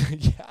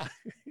 Yeah.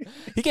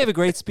 He gave a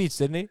great speech,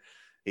 didn't he?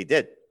 He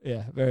did.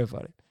 Yeah, very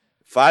funny.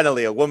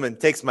 Finally, a woman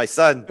takes my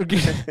son.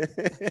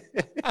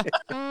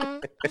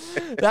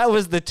 That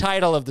was the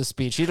title of the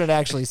speech. He didn't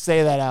actually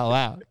say that out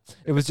loud.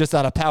 It was just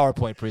on a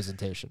PowerPoint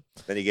presentation.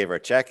 Then he gave her a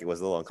check. It was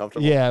a little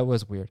uncomfortable. Yeah, it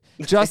was weird.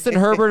 Justin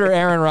Herbert or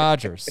Aaron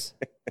Rodgers?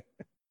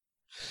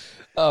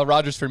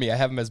 Rodgers for me. I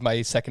have him as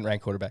my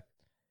second-ranked quarterback.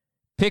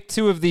 Pick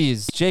two of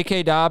these.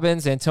 J.K.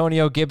 Dobbins,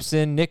 Antonio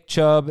Gibson, Nick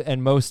Chubb,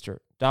 and Mostert.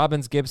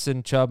 Dobbins,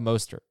 Gibson, Chubb,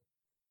 Mostert.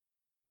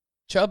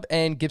 Chubb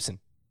and Gibson.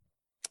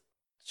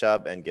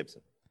 Chubb and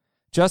Gibson.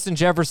 Justin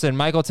Jefferson,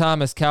 Michael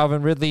Thomas,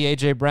 Calvin Ridley,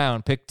 A.J.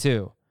 Brown. Pick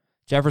two.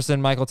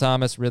 Jefferson, Michael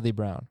Thomas, Ridley,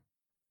 Brown.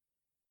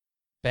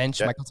 Bench,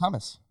 Michael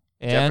Thomas.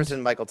 And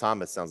Jefferson Michael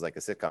Thomas sounds like a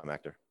sitcom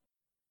actor.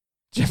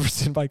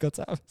 Jefferson, Michael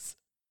Thomas.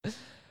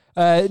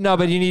 No,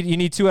 but you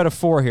need 2 out of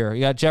 4 here.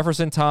 You got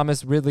Jefferson,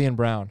 Thomas, Ridley, and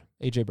Brown.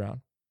 A.J.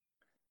 Brown.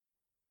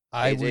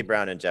 A.J.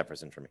 Brown and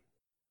Jefferson for me.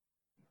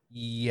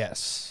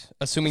 Yes,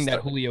 assuming that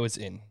Julio is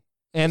in.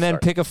 And then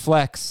pick a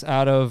flex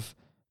out of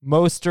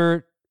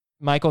Mostert,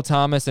 Michael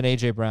Thomas, and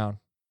A.J. Brown.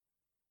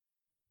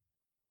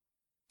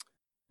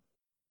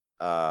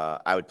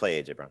 I would play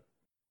A.J. Brown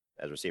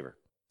as receiver.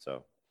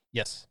 So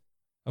Yes.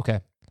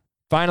 Okay.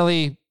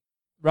 Finally,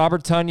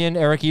 Robert Tonyan,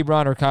 Eric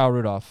Ebron, or Kyle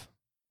Rudolph?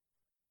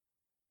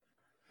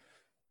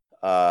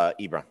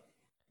 Ebron.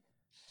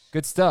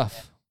 Good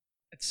stuff.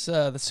 It's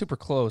that's super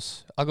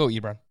close. I'll go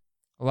Ebron.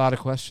 A lot of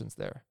questions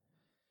there.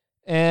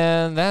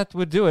 And that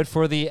would do it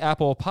for the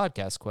Apple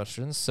Podcast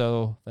questions.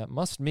 So that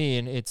must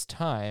mean it's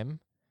time.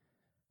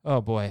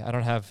 Oh, boy. I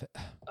don't have...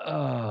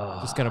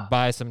 just going to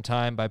buy some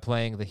time by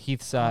playing the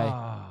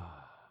Heathside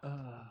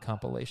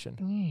compilation.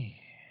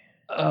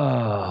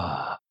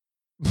 Oh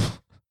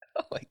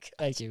my God.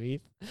 Thank you,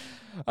 Heath.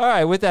 All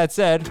right, with that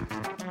said,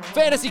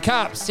 Fantasy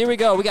Cops. Here we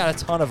go. We got a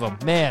ton of them.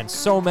 Man,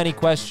 so many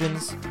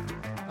questions.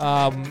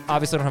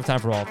 Obviously, I don't have time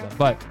for all of them,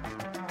 but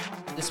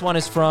this one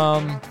is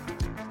from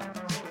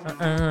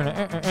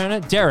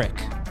Derek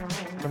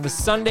from the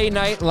Sunday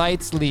Night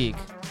Lights League.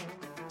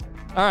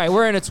 All right,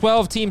 we're in a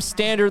 12-team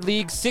standard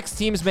league. 6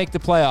 teams make the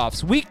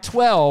playoffs. Week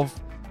 12,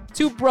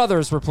 2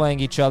 brothers were playing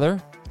each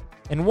other,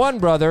 and one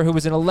brother who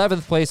was in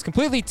 11th place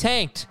completely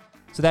tanked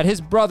so that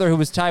his brother, who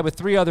was tied with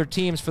 3 other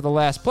teams for the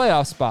last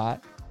playoff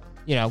spot,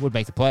 would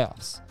make the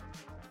playoffs.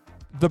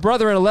 The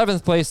brother in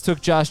 11th place took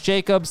Josh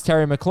Jacobs,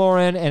 Terry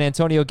McLaurin, and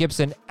Antonio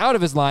Gibson out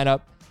of his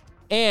lineup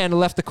and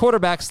left the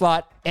quarterback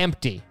slot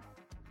empty.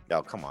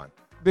 Oh, come on.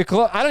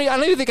 Because I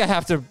don't even think I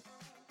have to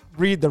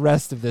read the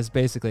rest of this,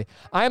 basically.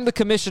 I am the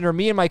commissioner.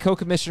 Me and my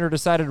co-commissioner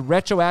decided to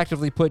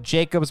retroactively put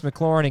Jacobs,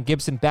 McLaurin, and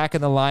Gibson back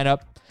in the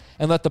lineup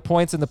and let the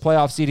points in the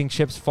playoff seeding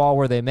chips fall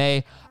where they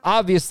may.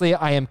 Obviously,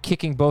 I am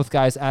kicking both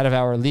guys out of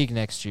our league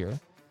next year.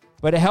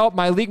 But to help,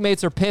 my league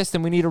mates are pissed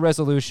and we need a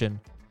resolution.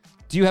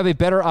 Do you have a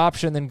better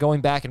option than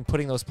going back and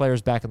putting those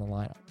players back in the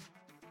lineup?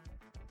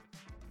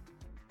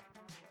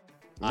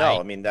 No,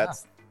 I mean,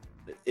 that's...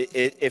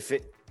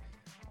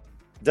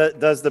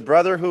 Does the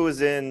brother who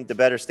was in the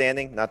better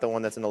standing, not the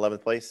one that's in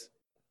 11th place,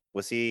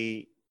 was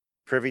he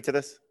privy to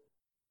this?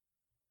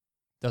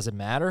 Does it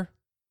matter?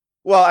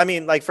 Well, I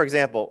mean, like, for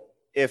example,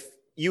 if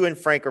you and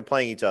Frank are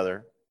playing each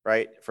other,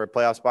 right, for a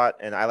playoff spot,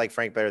 and I like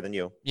Frank better than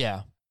you.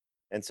 Yeah.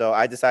 And so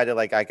I decided,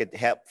 like, I could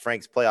help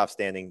Frank's playoff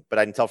standing, but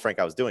I didn't tell Frank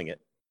I was doing it.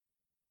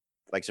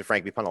 Like, should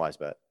Frank be penalized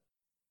by it?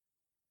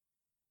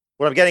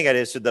 What I'm getting at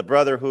is, should the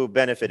brother who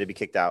benefited be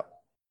kicked out?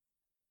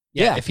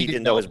 Yeah, if he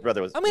didn't know his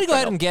brother was... I'm going to go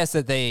ahead and guess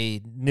that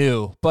they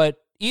knew, but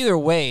either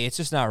way, it's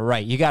just not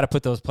right. You got to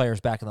put those players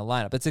back in the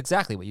lineup. That's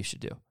exactly what you should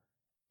do,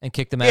 and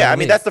kick them out. Yeah, I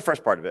mean, that's the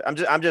first part of it.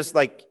 I'm just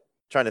like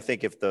trying to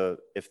think if the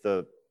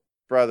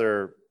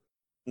brother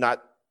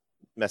not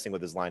messing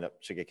with his lineup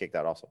should get kicked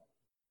out also.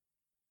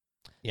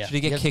 Yeah. Should he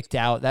get kicked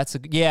out?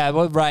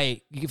 Well,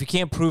 right. If you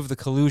can't prove the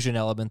collusion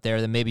element there,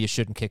 then maybe you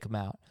shouldn't kick him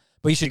out.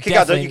 But you should kick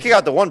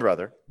out the one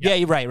brother. Yeah,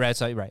 you're right. Right.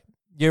 So you're right.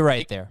 You're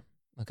right there.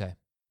 Okay.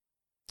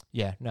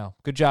 Yeah. No.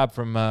 Good job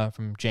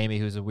from Jamie,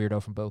 who's a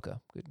weirdo from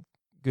Boca.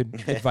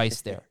 Good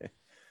advice there.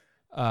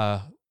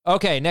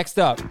 Okay. Next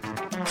up,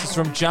 this is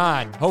from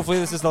John. Hopefully,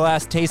 this is the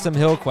last Taysom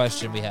Hill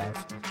question we have.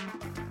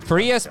 For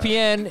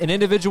ESPN, an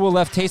individual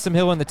left Taysom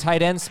Hill in the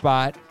tight end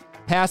spot,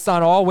 passed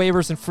on all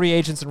waivers and free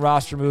agents and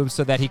roster moves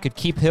so that he could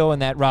keep Hill in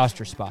that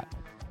roster spot.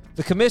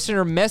 The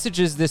commissioner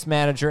messages this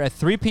manager at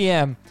 3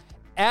 p.m.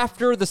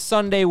 after the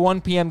Sunday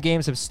 1 p.m.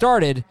 games have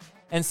started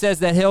and says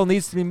that Hill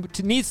needs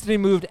to be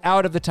moved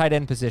out of the tight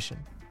end position.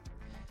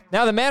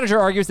 Now the manager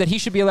argues that he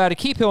should be allowed to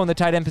keep Hill in the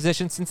tight end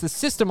position since the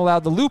system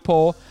allowed the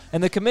loophole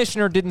and the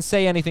commissioner didn't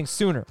say anything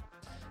sooner.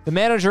 The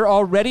manager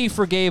already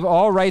forgave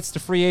all rights to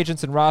free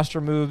agents and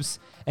roster moves,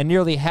 and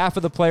nearly half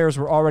of the players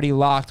were already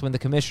locked when the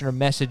commissioner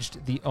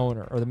messaged the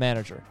owner or the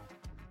manager.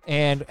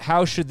 And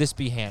how should this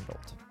be handled?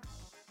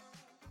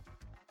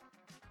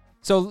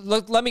 So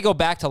let me go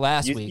back to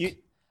last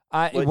week.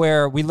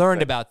 where we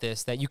learned about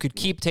this, that you could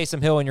keep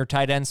Taysom Hill in your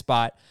tight end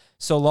spot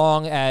so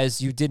long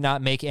as you did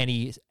not make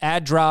any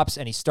ad drops,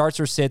 any starts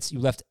or sits. You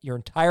left your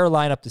entire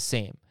lineup the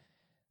same.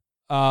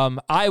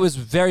 I was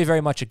very,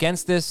 very much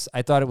against this.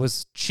 I thought it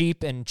was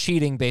cheap and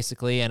cheating,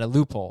 basically, and a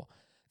loophole.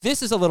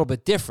 This is a little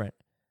bit different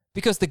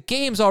because the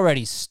game's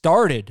already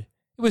started.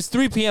 It was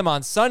 3 p.m.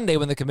 on Sunday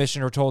when the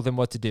commissioner told him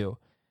what to do.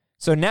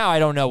 So now I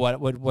don't know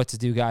what to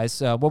do,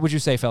 guys. What would you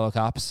say, fellow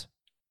cops?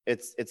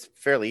 It's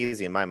fairly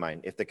easy in my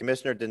mind. If the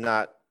commissioner did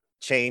not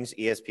change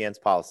ESPN's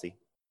policy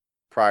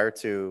prior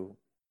to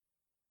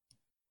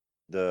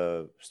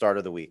the start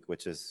of the week,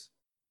 which is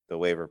the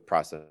waiver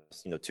process,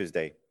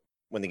 Tuesday,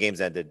 when the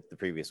games ended the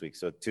previous week.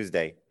 So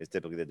Tuesday is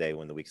typically the day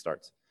when the week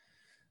starts.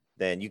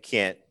 Then you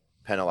can't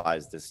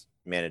penalize this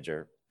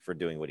manager for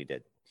doing what he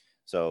did.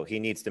 So he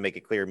needs to make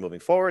it clear moving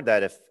forward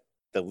that if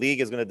the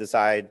league is going to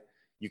decide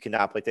you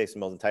cannot play Taysom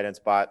Hill in the tight end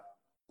spot,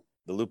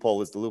 the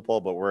loophole is the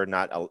loophole, but we're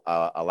not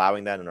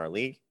allowing that in our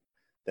league,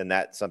 then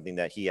that's something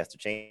that he has to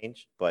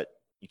change. But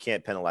you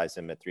can't penalize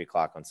him at 3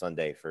 o'clock on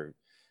Sunday for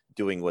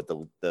doing what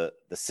the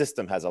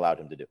system has allowed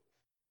him to do.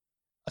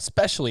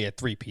 Especially at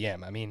 3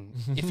 p.m. I mean,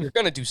 if you're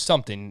going to do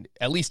something,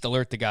 at least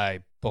alert the guy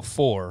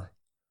before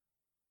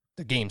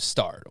the games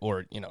start.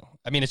 Or,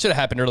 it should have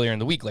happened earlier in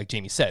the week, like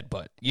Jamie said,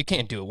 but you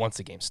can't do it once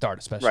the games start,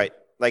 especially. Right.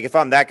 Like if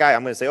I'm that guy,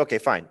 I'm going to say, okay,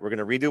 fine. We're going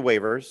to redo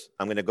waivers.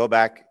 I'm going to go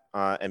back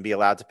and be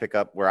allowed to pick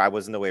up where I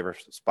was in the waiver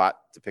spot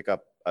to pick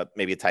up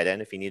maybe a tight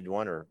end if he needed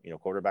one, or,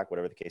 quarterback,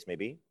 whatever the case may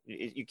be.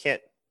 You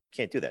can't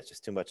do that. It's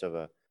just too much of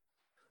a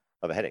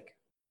headache.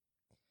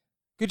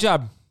 Good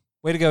job.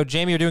 Way to go.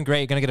 Jamie, you're doing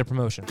great. You're going to get a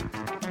promotion.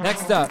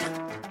 Next up,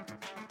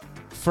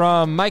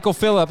 from Michael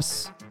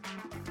Phillips,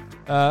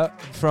 I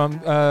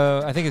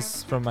think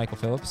it's from Michael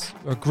Phillips,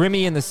 or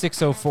Grimmy in the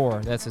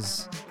 604. That's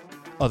his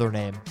other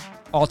name,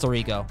 alter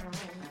ego.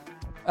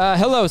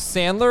 Hello,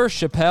 Sandler,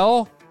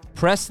 Chappelle,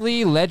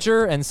 Presley,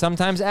 Ledger, and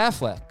sometimes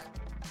Affleck.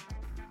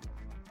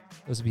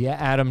 Those would be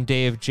Adam,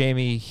 Dave,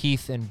 Jamie,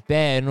 Heath, and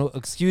Ben.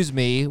 Excuse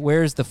me,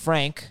 where's the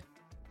Frank?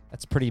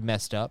 That's pretty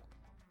messed up.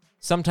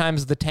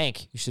 Sometimes the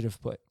tank, you should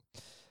have put.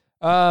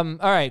 All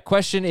right,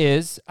 question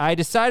is, I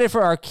decided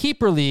for our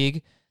keeper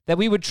league that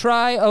we would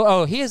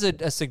try, he has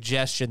a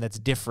suggestion that's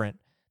different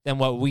than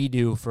what we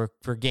do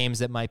for games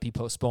that might be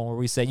postponed, where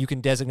we say you can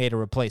designate a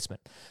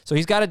replacement. So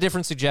he's got a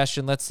different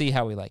suggestion. Let's see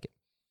how we like it.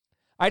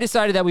 I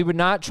decided that we would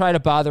not try to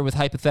bother with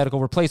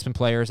hypothetical replacement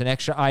players and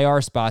extra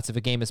IR spots if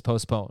a game is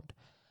postponed.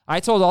 I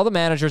told all the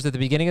managers at the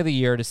beginning of the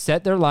year to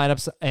set their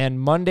lineups and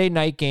Monday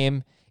night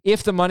game.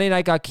 If the Monday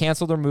night got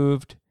canceled or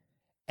moved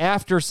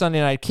after Sunday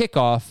night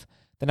kickoff,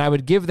 then I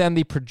would give them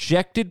the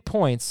projected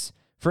points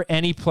for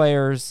any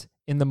players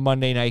in the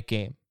Monday night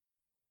game.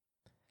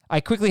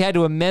 I quickly had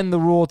to amend the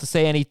rule to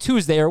say any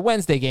Tuesday or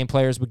Wednesday game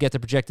players would get the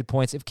projected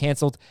points if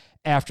canceled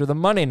after the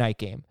Monday night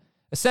game.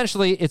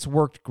 Essentially, it's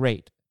worked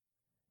great.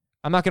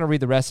 I'm not going to read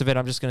the rest of it.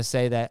 I'm just going to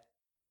say that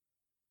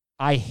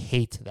I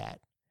hate that.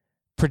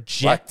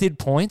 Projected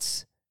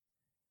points?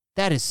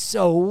 That is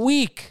so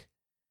weak.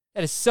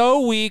 That is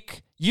so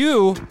weak.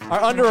 You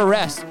are under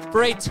arrest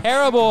for a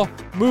terrible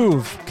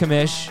move,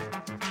 Kamish.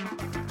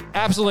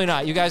 Absolutely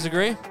not. You guys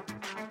agree?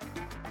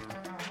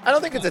 I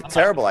don't think it's a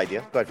terrible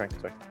idea. Go ahead, Frank.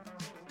 Sorry.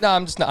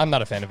 No, I'm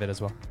not a fan of it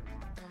as well.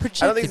 I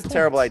don't think it's a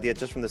terrible idea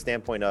just from the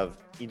standpoint of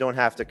you don't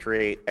have to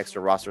create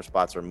extra roster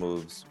spots or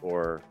moves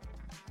or,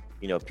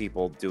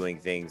 people doing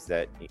things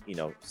that,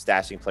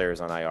 stashing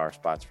players on IR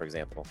spots, for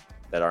example,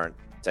 that aren't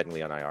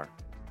technically on IR.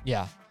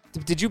 Yeah.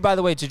 Did you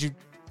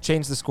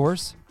change the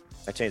scores?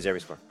 I changed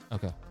every score.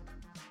 Okay.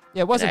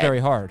 Yeah, it wasn't very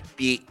hard.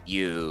 Beat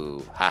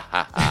you. Ha,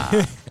 ha,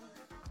 ha.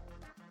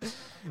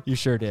 You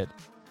sure did.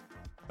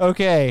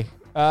 Okay.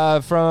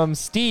 From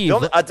Steve.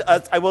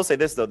 I will say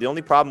this, though. The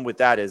only problem with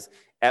that is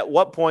at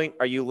what point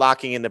are you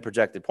locking in the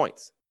projected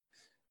points?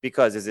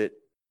 Because is it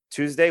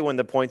Tuesday when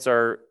the points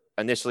are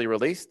initially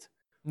released?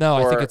 No,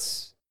 or I think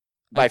it's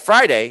by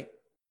Friday,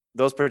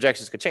 those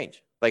projections could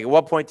change. Like, at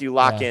what point do you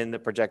lock in the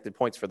projected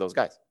points for those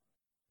guys?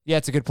 Yeah,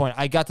 it's a good point.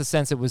 I got the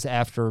sense it was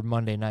after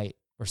Monday night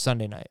or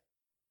Sunday night,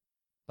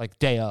 like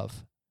day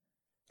of.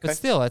 But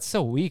still, that's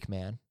so weak,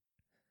 man.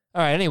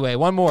 All right, anyway,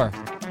 one more.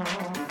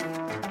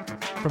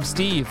 From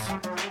Steve.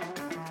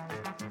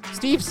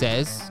 Steve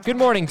says, good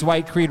morning,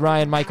 Dwight, Creed,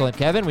 Ryan, Michael, and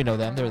Kevin. We know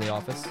them. They're in the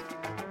office.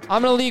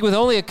 I'm in a league with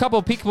only a couple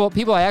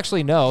people I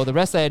actually know. The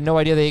rest I had no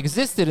idea they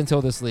existed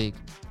until this league.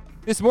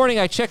 This morning,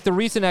 I checked the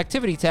recent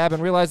activity tab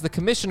and realized the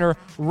commissioner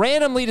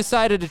randomly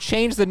decided to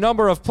change the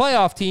number of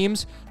playoff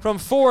teams from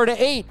 4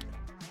 to 8.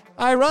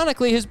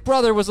 Ironically, his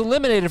brother was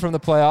eliminated from the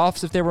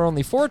playoffs if there were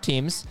only 4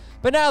 teams,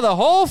 but now the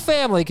whole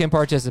family can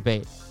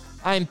participate.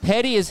 I'm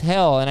petty as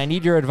hell, and I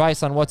need your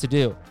advice on what to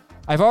do.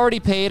 I've already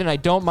paid, and I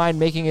don't mind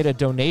making it a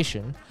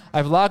donation.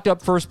 I've locked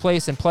up first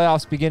place, and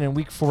playoffs begin in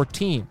week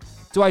 14.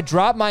 Do I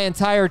drop my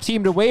entire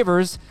team to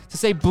waivers to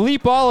say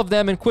bleep all of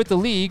them and quit the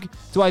league?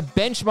 Do I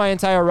bench my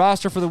entire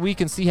roster for the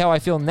week and see how I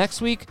feel next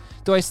week?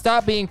 Do I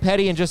stop being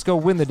petty and just go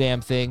win the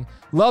damn thing?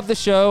 Love the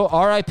show.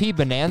 R.I.P.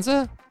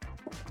 Bonanza?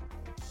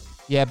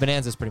 Yeah,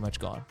 Bonanza's pretty much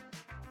gone.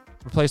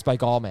 Replaced by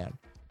Gallman.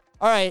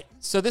 All right,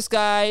 so this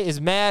guy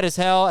is mad as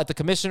hell at the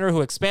commissioner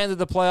who expanded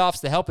the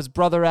playoffs to help his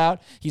brother out.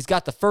 He's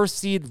got the first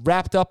seed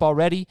wrapped up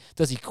already.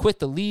 Does he quit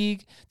the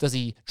league? Does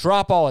he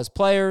drop all his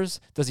players?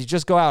 Does he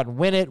just go out and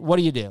win it? What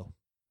do you do?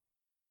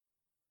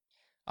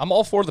 I'm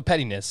all for the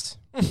pettiness,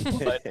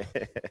 but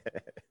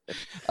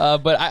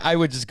I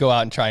would just go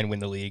out and try and win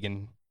the league.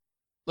 And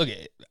look,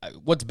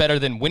 what's better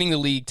than winning the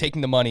league,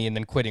 taking the money, and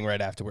then quitting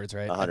right afterwards,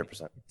 right?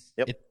 100%.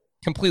 Yep. It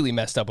completely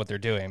messed up what they're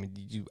doing. I mean,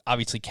 you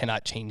obviously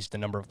cannot change the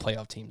number of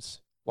playoff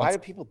teams. Why do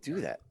people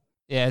do that?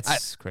 Yeah,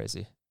 it's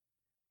crazy.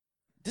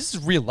 This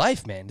is real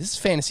life, man. This is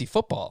fantasy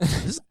football.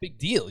 This is a big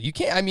deal. You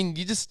can't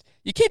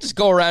just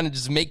go around and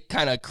just make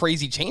kind of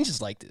crazy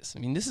changes like this. I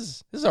mean, this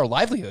is our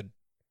livelihood.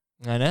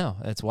 I know.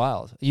 It's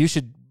wild. You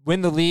should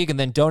win the league and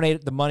then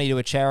donate the money to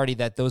a charity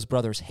that those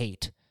brothers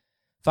hate.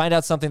 Find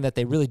out something that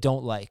they really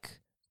don't like.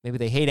 Maybe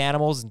they hate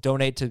animals and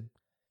donate to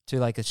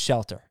like a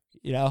shelter,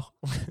 you know?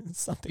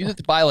 Something. You have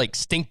to buy like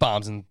stink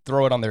bombs and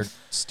throw it on their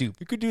stoop.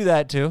 You could do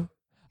that too.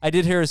 I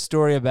did hear a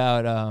story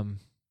about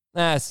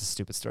it's a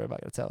stupid story. I'm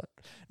not gonna tell it.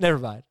 Never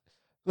mind.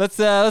 Let's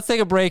take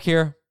a break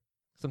here.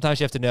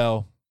 Sometimes you have to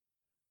know.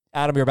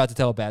 Adam, you're about to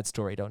tell a bad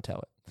story. Don't tell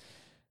it.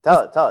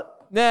 Tell it.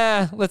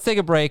 Nah, let's take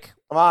a break.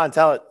 Come on,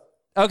 tell it.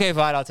 Okay,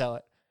 fine, I'll tell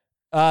it.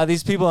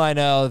 These people I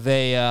know,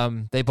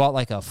 they bought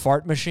like a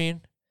fart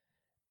machine,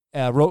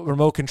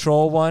 remote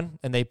control one,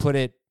 and they put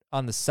it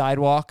on the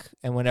sidewalk,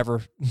 and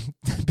whenever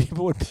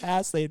people would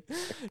pass, they'd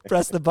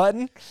press the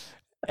button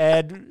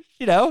and,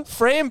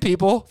 frame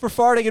people for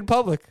farting in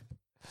public.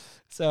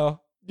 So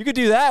you could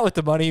do that with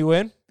the money you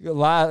win.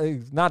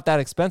 Not that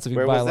expensive. You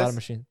can buy a lot of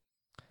machines.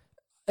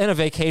 In a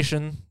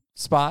vacation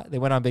spot. They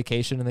went on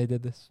vacation and they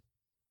did this.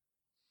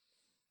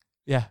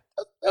 Yeah.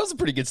 That was a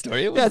pretty good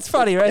story. It's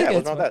funny, right? Yeah,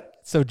 it's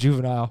so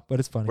juvenile, but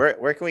it's funny.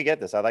 Where can we get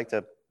this? I'd like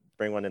to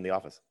bring one in the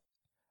office.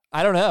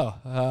 I don't know.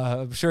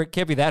 I'm sure it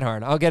can't be that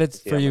hard. I'll get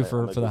it for you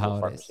for the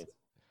holidays.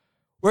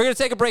 We're going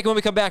to take a break. When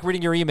we come back,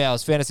 reading your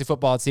emails,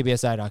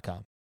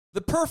 fantasyfootball@cbsi.com.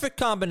 The perfect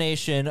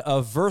combination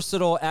of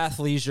versatile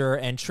athleisure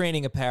and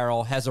training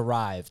apparel has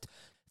arrived.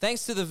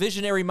 Thanks to the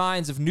visionary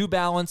minds of New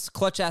Balance,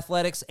 Clutch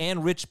Athletics,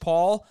 and Rich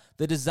Paul,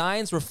 the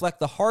designs reflect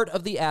the heart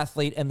of the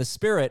athlete and the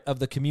spirit of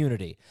the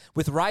community.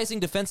 With rising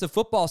defensive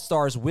football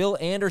stars Will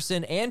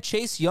Anderson and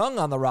Chase Young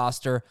on the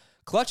roster,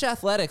 Clutch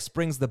Athletics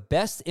brings the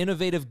best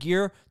innovative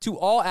gear to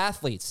all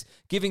athletes,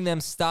 giving them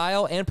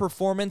style and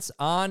performance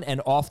on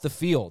and off the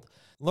field.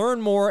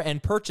 Learn more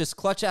and purchase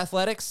Clutch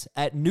Athletics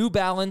at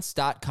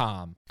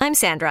newbalance.com. I'm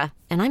Sandra,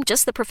 and I'm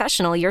just the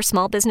professional your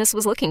small business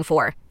was looking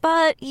for.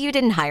 But you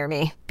didn't hire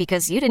me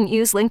because you didn't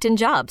use LinkedIn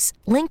Jobs.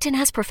 LinkedIn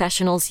has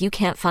professionals you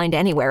can't find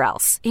anywhere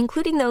else,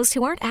 including those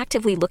who aren't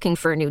actively looking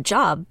for a new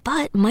job,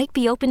 but might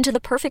be open to the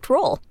perfect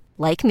role,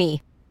 like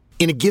me.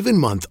 In a given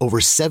month, over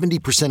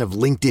 70% of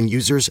LinkedIn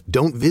users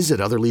don't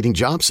visit other leading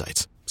job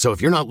sites. So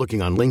if you're not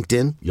looking on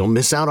LinkedIn, you'll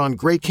miss out on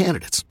great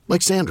candidates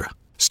like Sandra.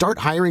 Start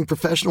hiring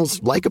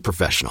professionals like a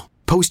professional.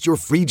 Post your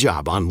free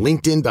job on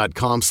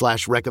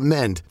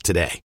linkedin.com/recommend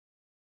today.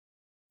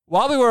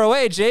 While we were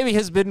away, Jamie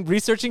has been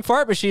researching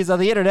fart machines on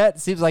the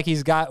internet. Seems like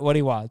he's got what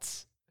he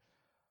wants.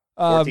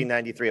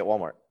 $14.93 at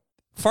Walmart.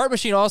 Fart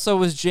machine also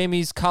was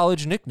Jamie's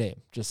college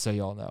nickname, just so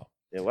you all know.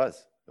 It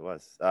was.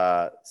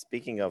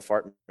 Speaking of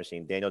fart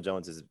machine, Daniel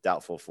Jones is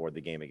doubtful for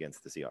the game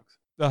against the Seahawks.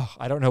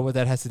 I don't know what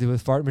that has to do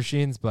with fart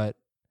machines, but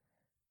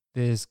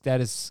that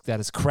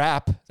is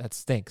crap. That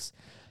stinks.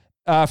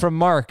 From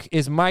Mark,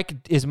 is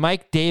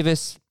Mike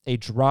Davis a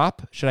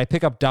drop? Should I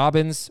pick up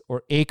Dobbins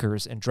or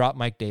Akers and drop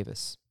Mike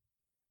Davis?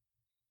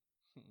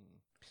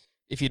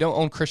 If you don't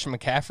own Christian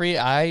McCaffrey,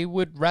 I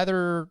would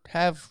rather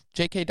have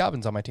J.K.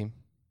 Dobbins on my team.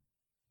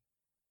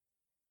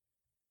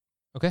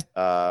 Okay.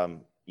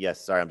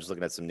 Yes, sorry, I'm just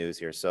looking at some news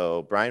here.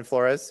 So Brian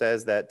Flores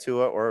says that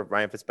Tua or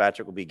Ryan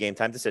Fitzpatrick will be game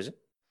time decision.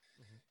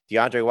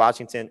 DeAndre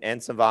Washington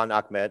and Salvon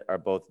Ahmed are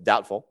both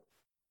doubtful.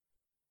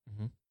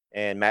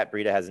 And Matt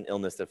Breida has an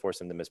illness that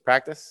forced him to miss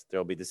practice. There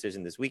will be a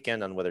decision this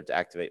weekend on whether to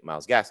activate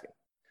Myles Gaskin.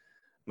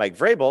 Mike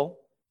Vrabel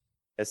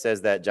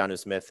says that Jonnu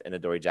Smith and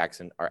Adoree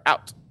Jackson are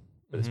out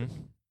for this week.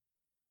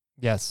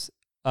 Yes.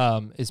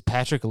 Is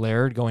Patrick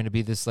Laird going to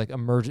be this like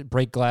emergent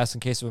break glass in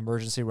case of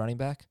emergency running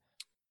back?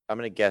 I'm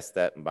going to guess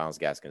that Myles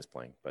Gaskin is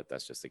playing, but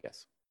that's just a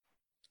guess.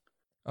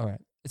 All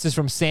right. This is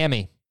from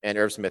Sammy. And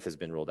Irv Smith has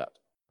been ruled out.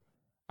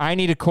 I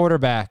need a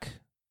quarterback.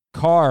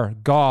 Carr,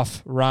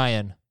 Goff,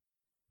 Ryan.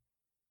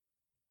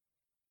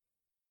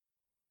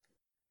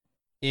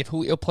 If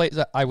Julio plays,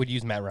 I would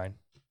use Matt Ryan.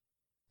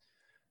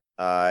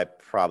 I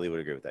probably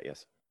would agree with that,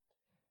 yes.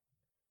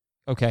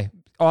 Okay.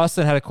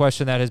 Austin had a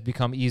question that has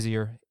become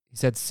easier. He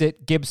said,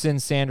 sit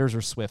Gibson, Sanders,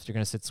 or Swift. You're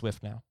going to sit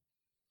Swift now.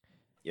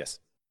 Yes.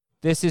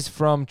 This is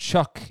from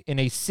Chuck in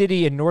a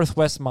city in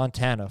northwest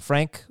Montana.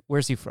 Frank,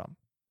 where's he from?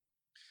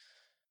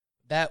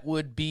 That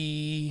would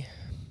be...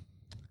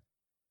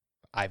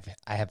 I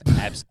have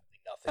absolutely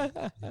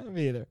nothing.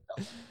 Me either.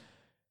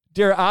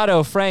 Dear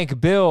Otto, Frank,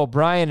 Bill,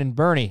 Brian, and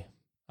Bernie.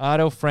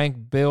 Otto,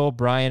 Frank, Bill,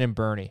 Brian, and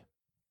Bernie.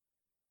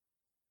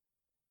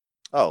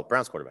 Oh,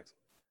 Browns quarterbacks.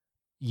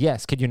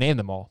 Yes. Could you name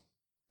them all?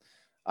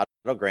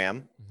 Otto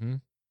Graham, Mm-hmm.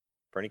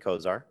 Bernie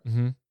Kosar.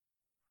 Mm-hmm.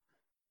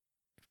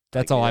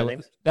 Any other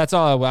names? That's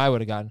all I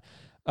would have gotten.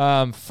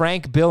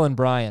 Frank, Bill, and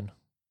Brian.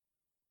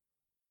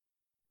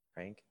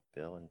 Frank,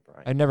 Bill, and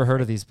Brian. I've never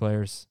heard of these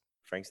players.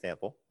 Frank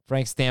Stample.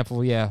 Frank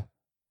Stample, yeah.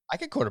 I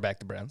could quarterback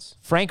the Browns.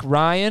 Frank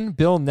Ryan,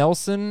 Bill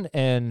Nelson,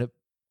 and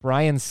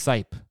Brian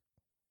Sipe.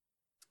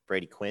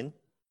 Brady Quinn.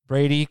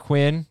 Brady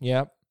Quinn,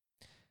 yep.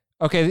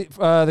 Okay,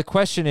 the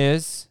question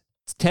is,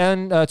 it's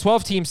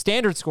 12-team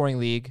standard scoring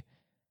league.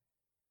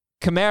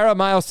 Kamara,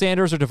 Miles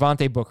Sanders, or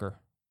Devontae Booker?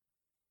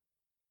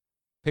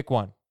 Pick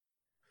one.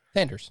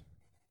 Sanders.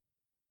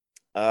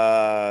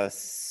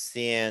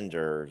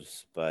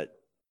 Sanders, but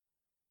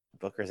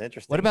Booker's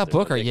interesting. What about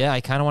Booker? Yeah,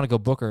 I kind of want to go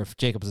Booker if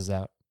Jacobs is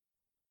out.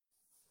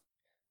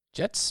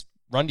 Jets'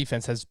 run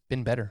defense has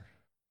been better.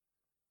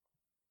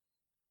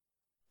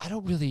 I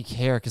don't really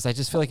care because I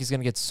just feel like he's going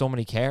to get so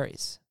many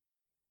carries.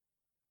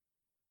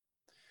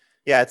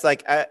 Yeah, it's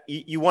like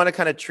you want to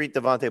kind of treat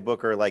Devontae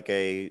Booker like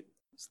a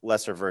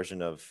lesser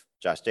version of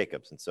Josh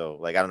Jacobs. And so,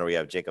 like, I don't know where you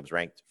have Jacobs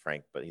ranked,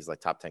 Frank, but he's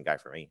like top 10 guy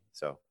for me.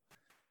 So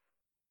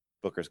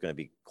Booker's going to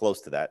be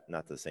close to that,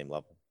 not to the same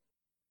level.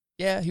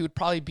 Yeah, he would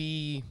probably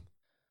be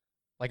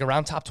like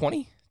around top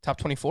 20, top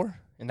 24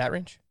 in that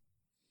range.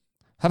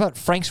 How about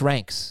Frank's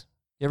Ranks?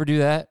 You ever do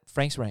that?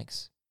 Frank's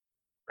Ranks.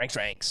 Frank's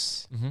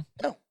Ranks. Mm-hmm.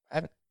 No, I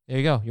haven't. There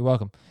you go. You're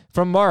welcome.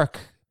 From Mark,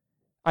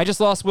 I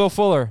just lost Will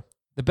Fuller.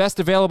 The best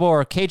available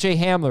are KJ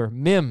Hamler,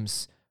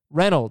 Mims,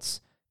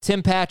 Reynolds,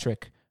 Tim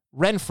Patrick,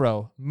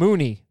 Renfro,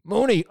 Mooney,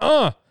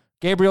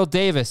 Gabriel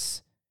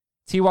Davis,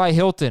 T.Y.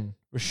 Hilton,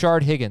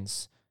 Rashard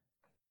Higgins.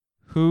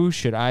 Who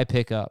should I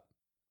pick up?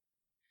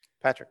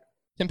 Patrick.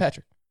 Tim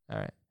Patrick. All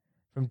right.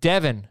 From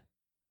Devin,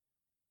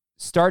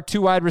 start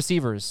 2 wide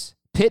receivers.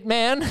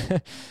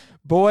 Pittman,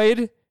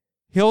 Boyd,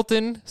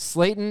 Hilton,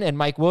 Slayton, and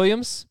Mike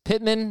Williams.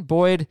 Pittman,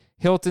 Boyd,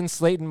 Hilton,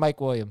 Slayton, Mike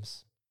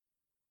Williams.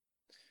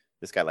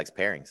 This guy likes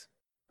pairings.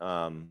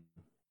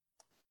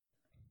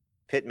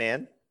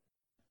 Pittman.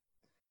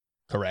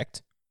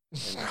 Correct.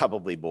 And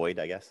probably Boyd,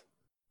 I guess.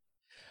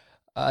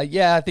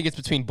 Yeah, I think it's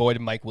between Boyd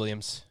and Mike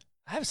Williams.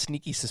 I have a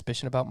sneaky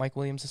suspicion about Mike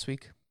Williams this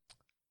week.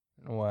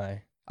 I don't know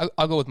why.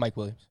 I'll go with Mike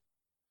Williams.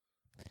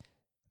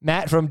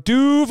 Matt from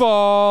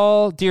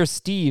Duval. Dear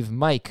Steve,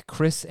 Mike,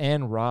 Chris,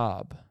 and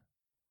Rob.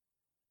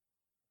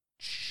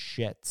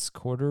 Jets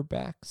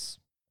quarterbacks.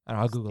 I don't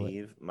know, I'll Google it.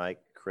 Steve, Mike,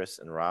 Chris,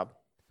 and Rob.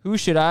 Who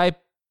should I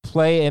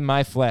play in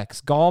my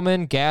flex?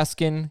 Gallman,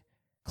 Gaskin,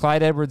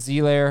 Clyde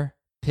Edwards-Helaire,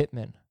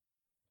 Pittman.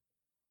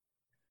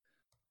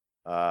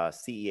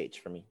 CEH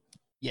for me.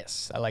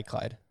 Yes, I like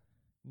Clyde.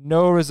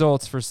 No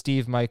results for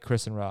Steve, Mike,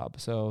 Chris, and Rob.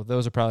 So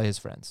those are probably his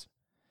friends.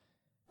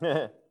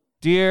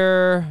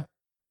 Dear...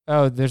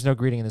 Oh, there's no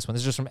greeting in this one.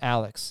 This is just from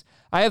Alex.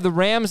 I have the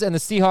Rams and the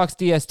Seahawks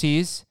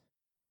DSTs.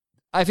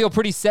 I feel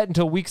pretty set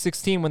until week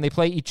 16 when they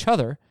play each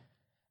other,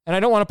 and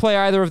I don't want to play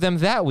either of them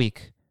that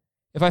week.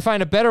 If I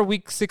find a better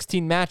week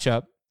 16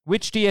 matchup,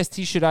 which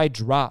DST should I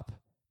drop?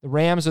 The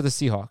Rams or the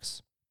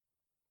Seahawks?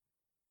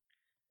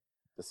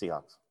 The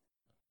Seahawks.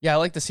 Yeah, I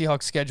like the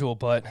Seahawks schedule,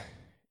 but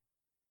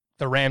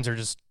the Rams are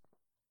just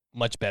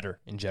much better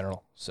in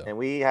general. So, and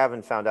we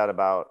haven't found out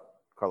about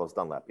Carlos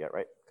Dunlap yet,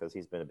 right? Because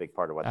he's been a big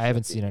part of what I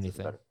haven't seen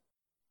anything.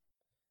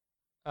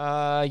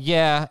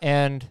 Yeah,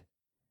 and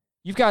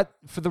you've got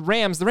for the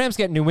Rams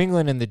get New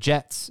England and the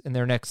Jets in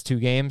their next 2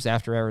 games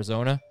after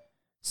Arizona.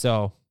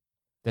 So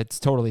that's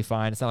totally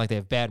fine. It's not like they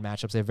have bad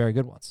matchups. They have very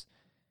good ones.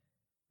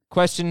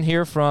 Question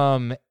here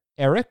from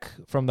Eric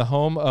from the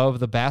home of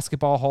the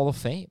Basketball Hall of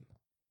Fame.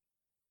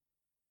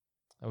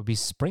 That would be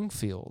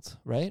Springfield,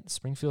 right?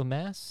 Springfield,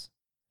 Mass?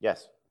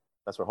 Yes.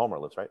 That's where Homer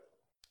lives, right?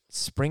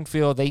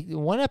 Springfield.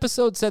 One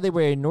episode said they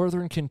were a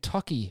Northern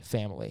Kentucky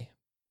family,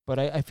 but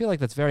I feel like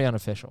that's very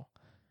unofficial.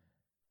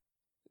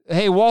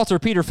 Hey, Walter,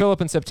 Peter,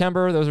 Phillip in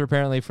September. Those are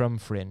apparently from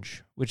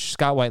Fringe, which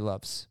Scott White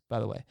loves, by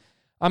the way.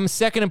 I'm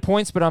second in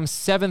points, but I'm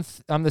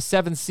 7th. I'm the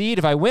 7th seed.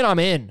 If I win, I'm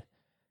in.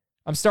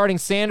 I'm starting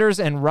Sanders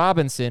and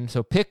Robinson,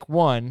 so pick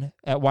one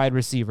at wide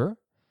receiver.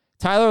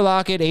 Tyler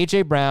Lockett,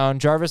 A.J. Brown,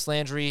 Jarvis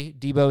Landry,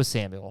 Deebo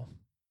Samuel.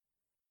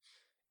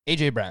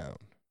 A.J. Brown.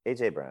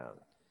 A.J. Brown.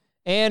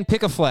 And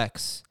pick a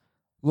flex.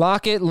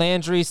 Lockett,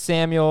 Landry,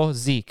 Samuel,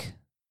 Zeke.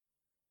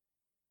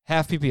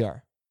 Half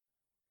PPR.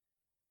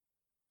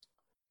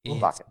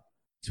 Lockett.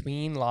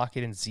 Between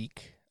Lockett and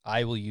Zeke,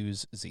 I will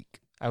use Zeke.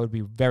 I would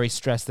be very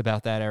stressed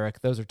about that,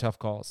 Eric. Those are tough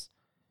calls.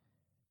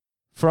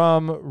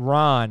 From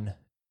Ron.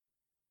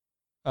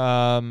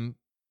 Where's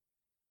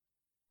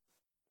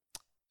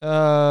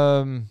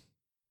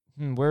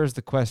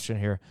the question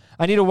here?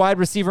 I need a wide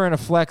receiver and a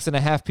flex in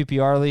a half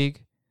PPR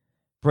league.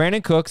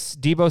 Brandon Cooks,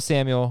 Deebo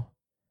Samuel,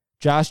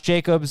 Josh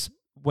Jacobs,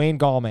 Wayne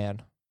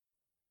Gallman.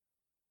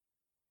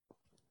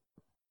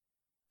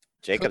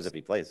 Jacobs if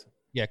he plays.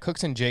 Yeah,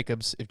 Cooks and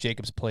Jacobs if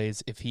Jacobs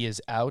plays. If he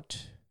is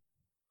out.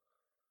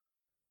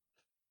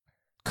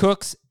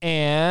 Cooks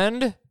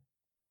and...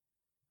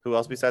 Who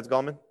else besides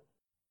Gallman?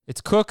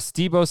 It's Cooks,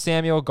 Deebo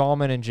Samuel,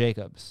 Gallman, and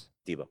Jacobs.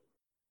 Deebo.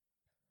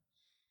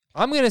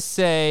 I'm going to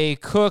say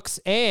Cooks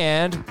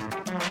and...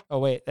 Oh,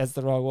 wait, that's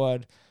the wrong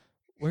one.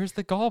 Where's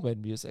the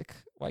Gallman music?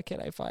 Why can't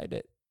I find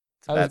it?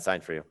 It's a bad sign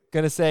for you.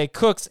 Going to say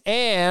Cooks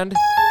and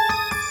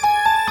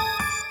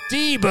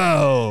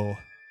Debo.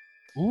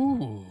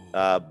 Ooh.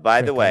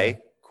 By the way,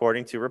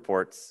 according to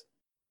reports,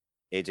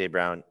 A.J.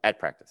 Brown at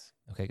practice.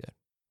 Okay, good.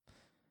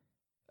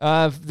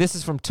 This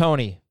is from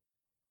Tony.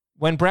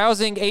 When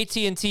browsing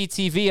AT&T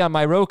TV on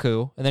my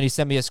Roku, and then he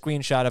sent me a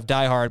screenshot of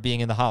Die Hard being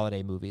in the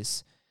holiday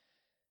movies.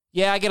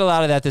 Yeah, I get a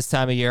lot of that this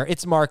time of year.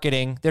 It's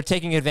marketing. They're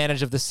taking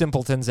advantage of the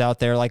simpletons out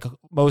there, like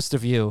most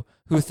of you,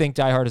 who think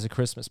Die Hard is a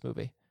Christmas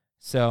movie.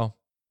 So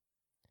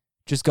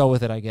just go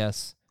with it, I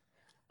guess.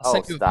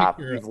 Oh, stop.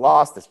 You've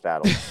lost this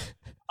battle.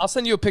 I'll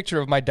send you a picture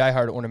of my Die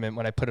Hard ornament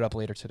when I put it up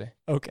later today.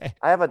 Okay.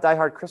 I have a Die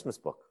Hard Christmas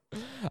book.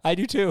 I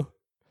do too.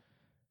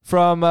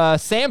 From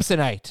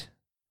Samsonite.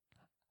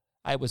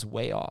 I was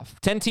way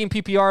off. 10-team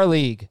PPR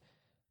league.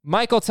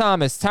 Michael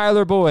Thomas,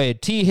 Tyler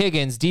Boyd, T.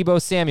 Higgins,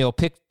 Debo Samuel.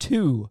 Pick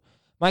 2.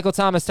 Michael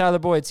Thomas, Tyler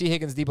Boyd, T.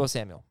 Higgins, Debo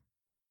Samuel.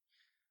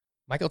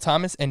 Michael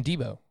Thomas and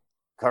Debo.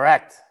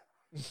 Correct.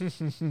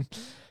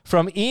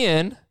 From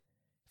Ian,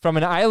 from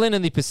an island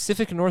in the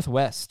Pacific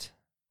Northwest.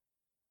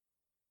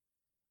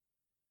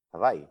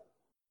 Hawaii.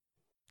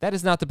 That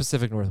is not the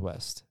Pacific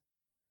Northwest.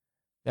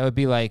 That would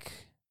be like...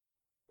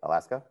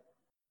 Alaska?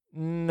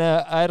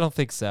 No, I don't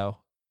think so.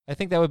 I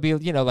think that would be,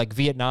 like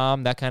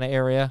Vietnam, that kind of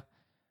area.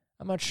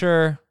 I'm not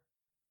sure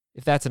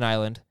if that's an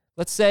island.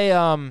 Let's say,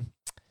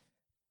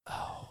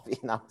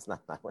 Vietnam's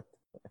not an island.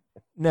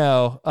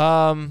 No.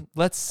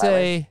 Let's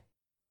say,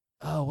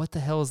 what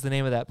the hell is the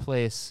name of that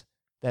place?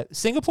 That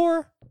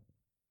Singapore?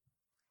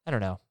 I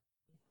don't know.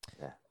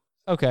 Yeah.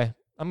 Okay.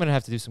 I'm going to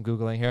have to do some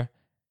Googling here.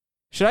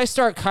 Should I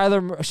start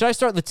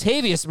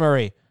Latavius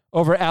Murray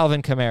over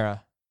Alvin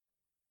Kamara?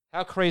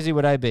 How crazy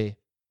would I be?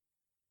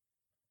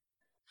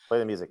 Play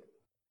the music.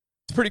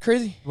 It's pretty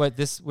crazy.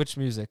 Which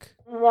music?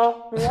 I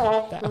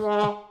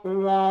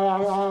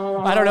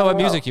don't know what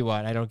music you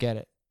want. I don't get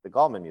it. The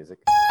Gallman music.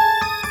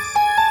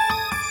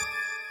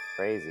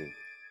 Crazy.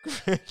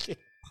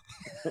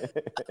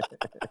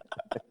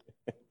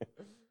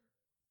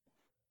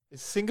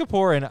 Is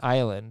Singapore an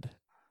island?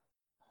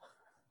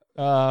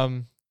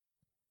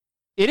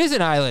 It is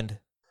an island.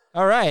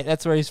 All right,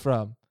 that's where he's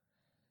from.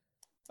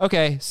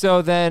 Okay,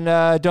 so then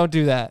don't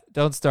do that.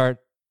 Don't start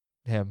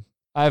him.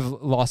 I've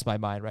lost my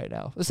mind right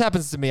now. This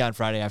happens to me on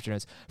Friday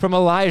afternoons. From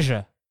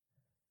Elijah.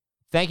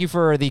 Thank you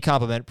for the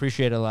compliment.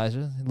 Appreciate it,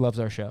 Elijah. He loves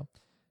our show.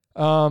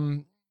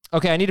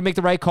 Okay, I need to make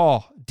the right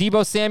call.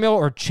 Debo Samuel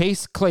or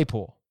Chase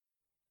Claypool?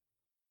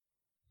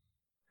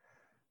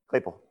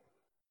 Claypool.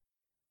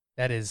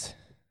 That is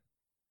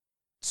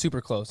super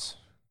close.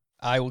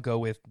 I will go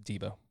with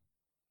Debo.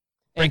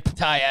 Break the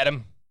tie,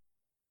 Adam.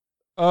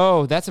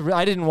 Oh,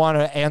 I didn't want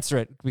to answer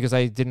it because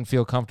I didn't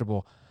feel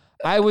comfortable.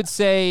 I would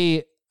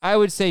say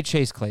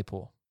Chase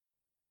Claypool.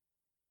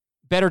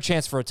 Better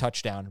chance for a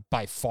touchdown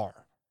by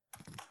far.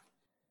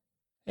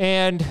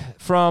 And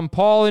from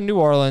Paul in New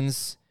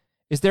Orleans,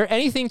 is there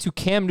anything to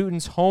Cam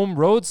Newton's home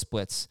road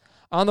splits?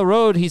 On the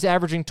road, he's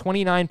averaging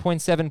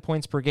 29.7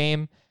 points per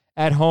game.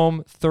 At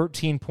home,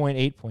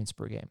 13.8 points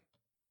per game.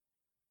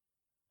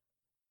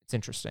 It's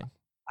interesting.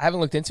 I haven't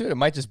looked into it. It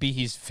might just be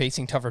he's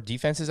facing tougher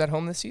defenses at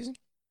home this season.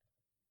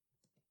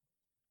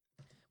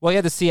 Well, he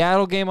had the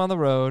Seattle game on the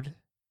road.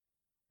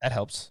 That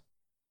helps.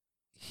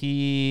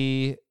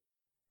 He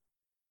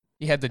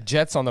had the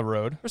Jets on the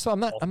road. First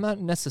of all, I'm not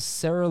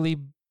necessarily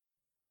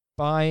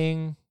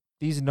buying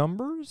these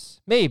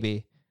numbers.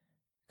 Maybe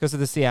because of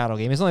the Seattle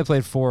game. He's only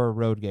played 4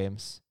 road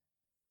games.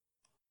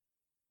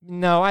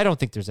 No, I don't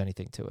think there's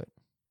anything to it.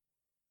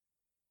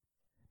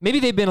 Maybe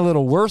they've been a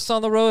little worse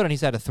on the road and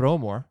he's had to throw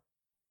more,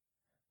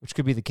 which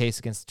could be the case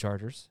against the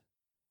Chargers.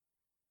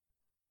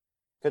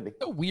 Could be.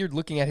 It's so weird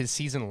looking at his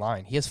season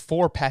line. He has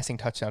 4 passing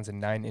touchdowns and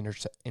 9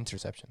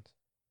 interceptions.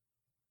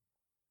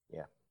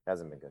 Yeah,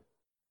 hasn't been good.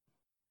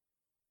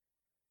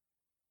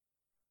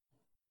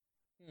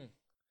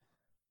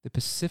 The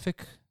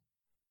Pacific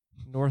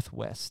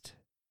Northwest.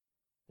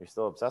 You're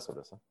still obsessed with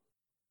this, huh?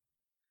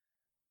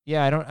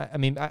 Yeah,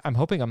 I'm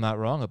hoping I'm not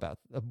wrong about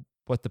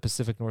what the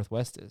Pacific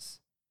Northwest is.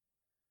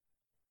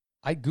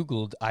 I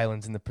Googled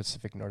islands in the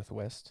Pacific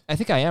Northwest. I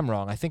think I am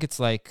wrong. I think it's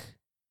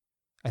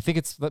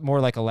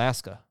more like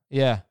Alaska.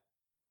 Yeah.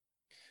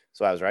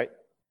 So I was right?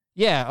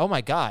 Yeah. Oh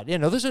my God. Yeah,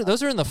 no,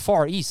 those are in the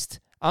Far East.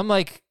 I'm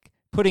like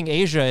putting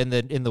Asia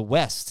in the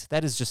West.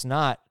 That is just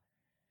not.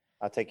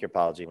 I'll take your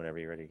apology whenever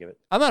you're ready to give it.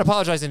 I'm not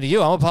apologizing to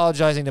you. I'm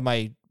apologizing to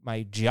my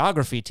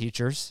geography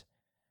teachers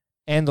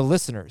and the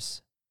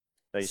listeners.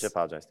 No, you should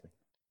apologize to me.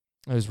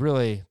 It was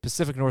really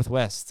Pacific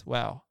Northwest.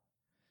 Wow.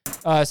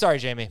 Sorry,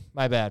 Jamie.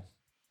 My bad.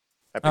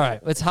 All right.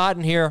 It's hot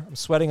in here. I'm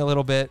sweating a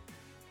little bit,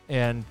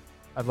 and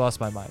I've lost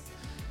my mind.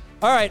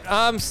 All right.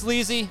 I'm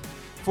Sleazy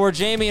for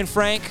Jamie and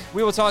Frank.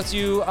 We will talk to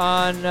you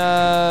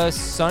on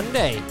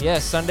Sunday.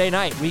 Yes, Sunday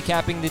night,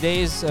 recapping the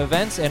day's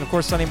events, and, of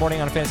course, Sunday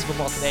morning on Fantasy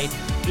Football Today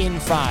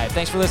in 5.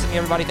 Thanks for listening,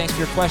 everybody. Thanks for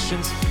your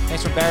questions.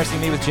 Thanks for embarrassing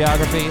me with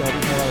geography. That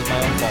was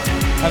my own fault.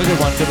 Have a good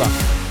one. Good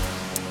luck.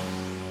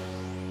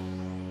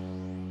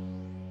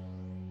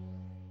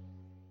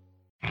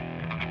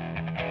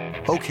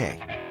 Okay,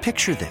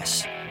 picture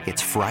this.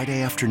 It's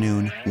Friday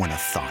afternoon when a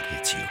thought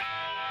hits you.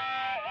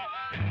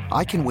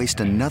 I can waste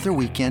another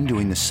weekend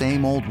doing the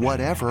same old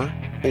whatever,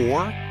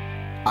 or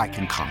I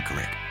can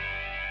conquer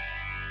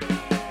it.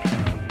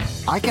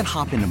 I can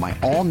hop into my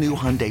all-new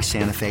Hyundai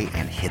Santa Fe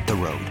and hit the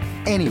road.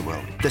 Any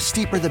road. The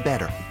steeper, the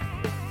better.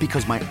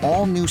 Because my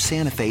all-new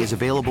Santa Fe is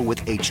available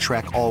with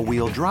H-Track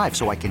all-wheel drive,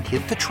 so I can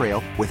hit the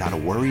trail without a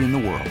worry in the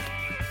world.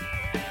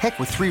 Heck,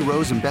 with 3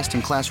 rows and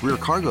best-in-class rear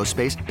cargo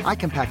space, I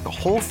can pack the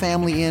whole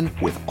family in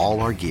with all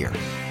our gear.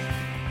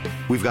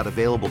 We've got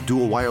available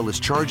dual wireless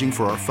charging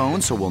for our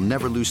phones, so we'll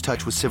never lose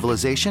touch with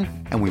civilization,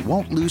 and we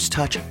won't lose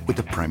touch with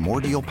the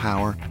primordial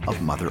power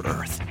of Mother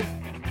Earth.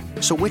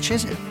 So which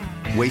is it?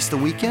 Waste the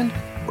weekend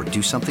or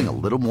do something a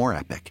little more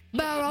epic?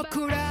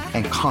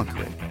 And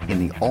conquer it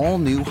in the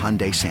all-new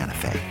Hyundai Santa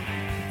Fe.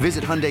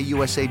 Visit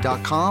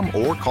HyundaiUSA.com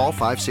or call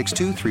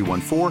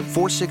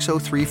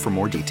 562-314-4603 for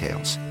more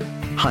details.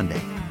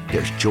 Hyundai,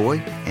 there's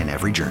joy in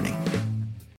every journey.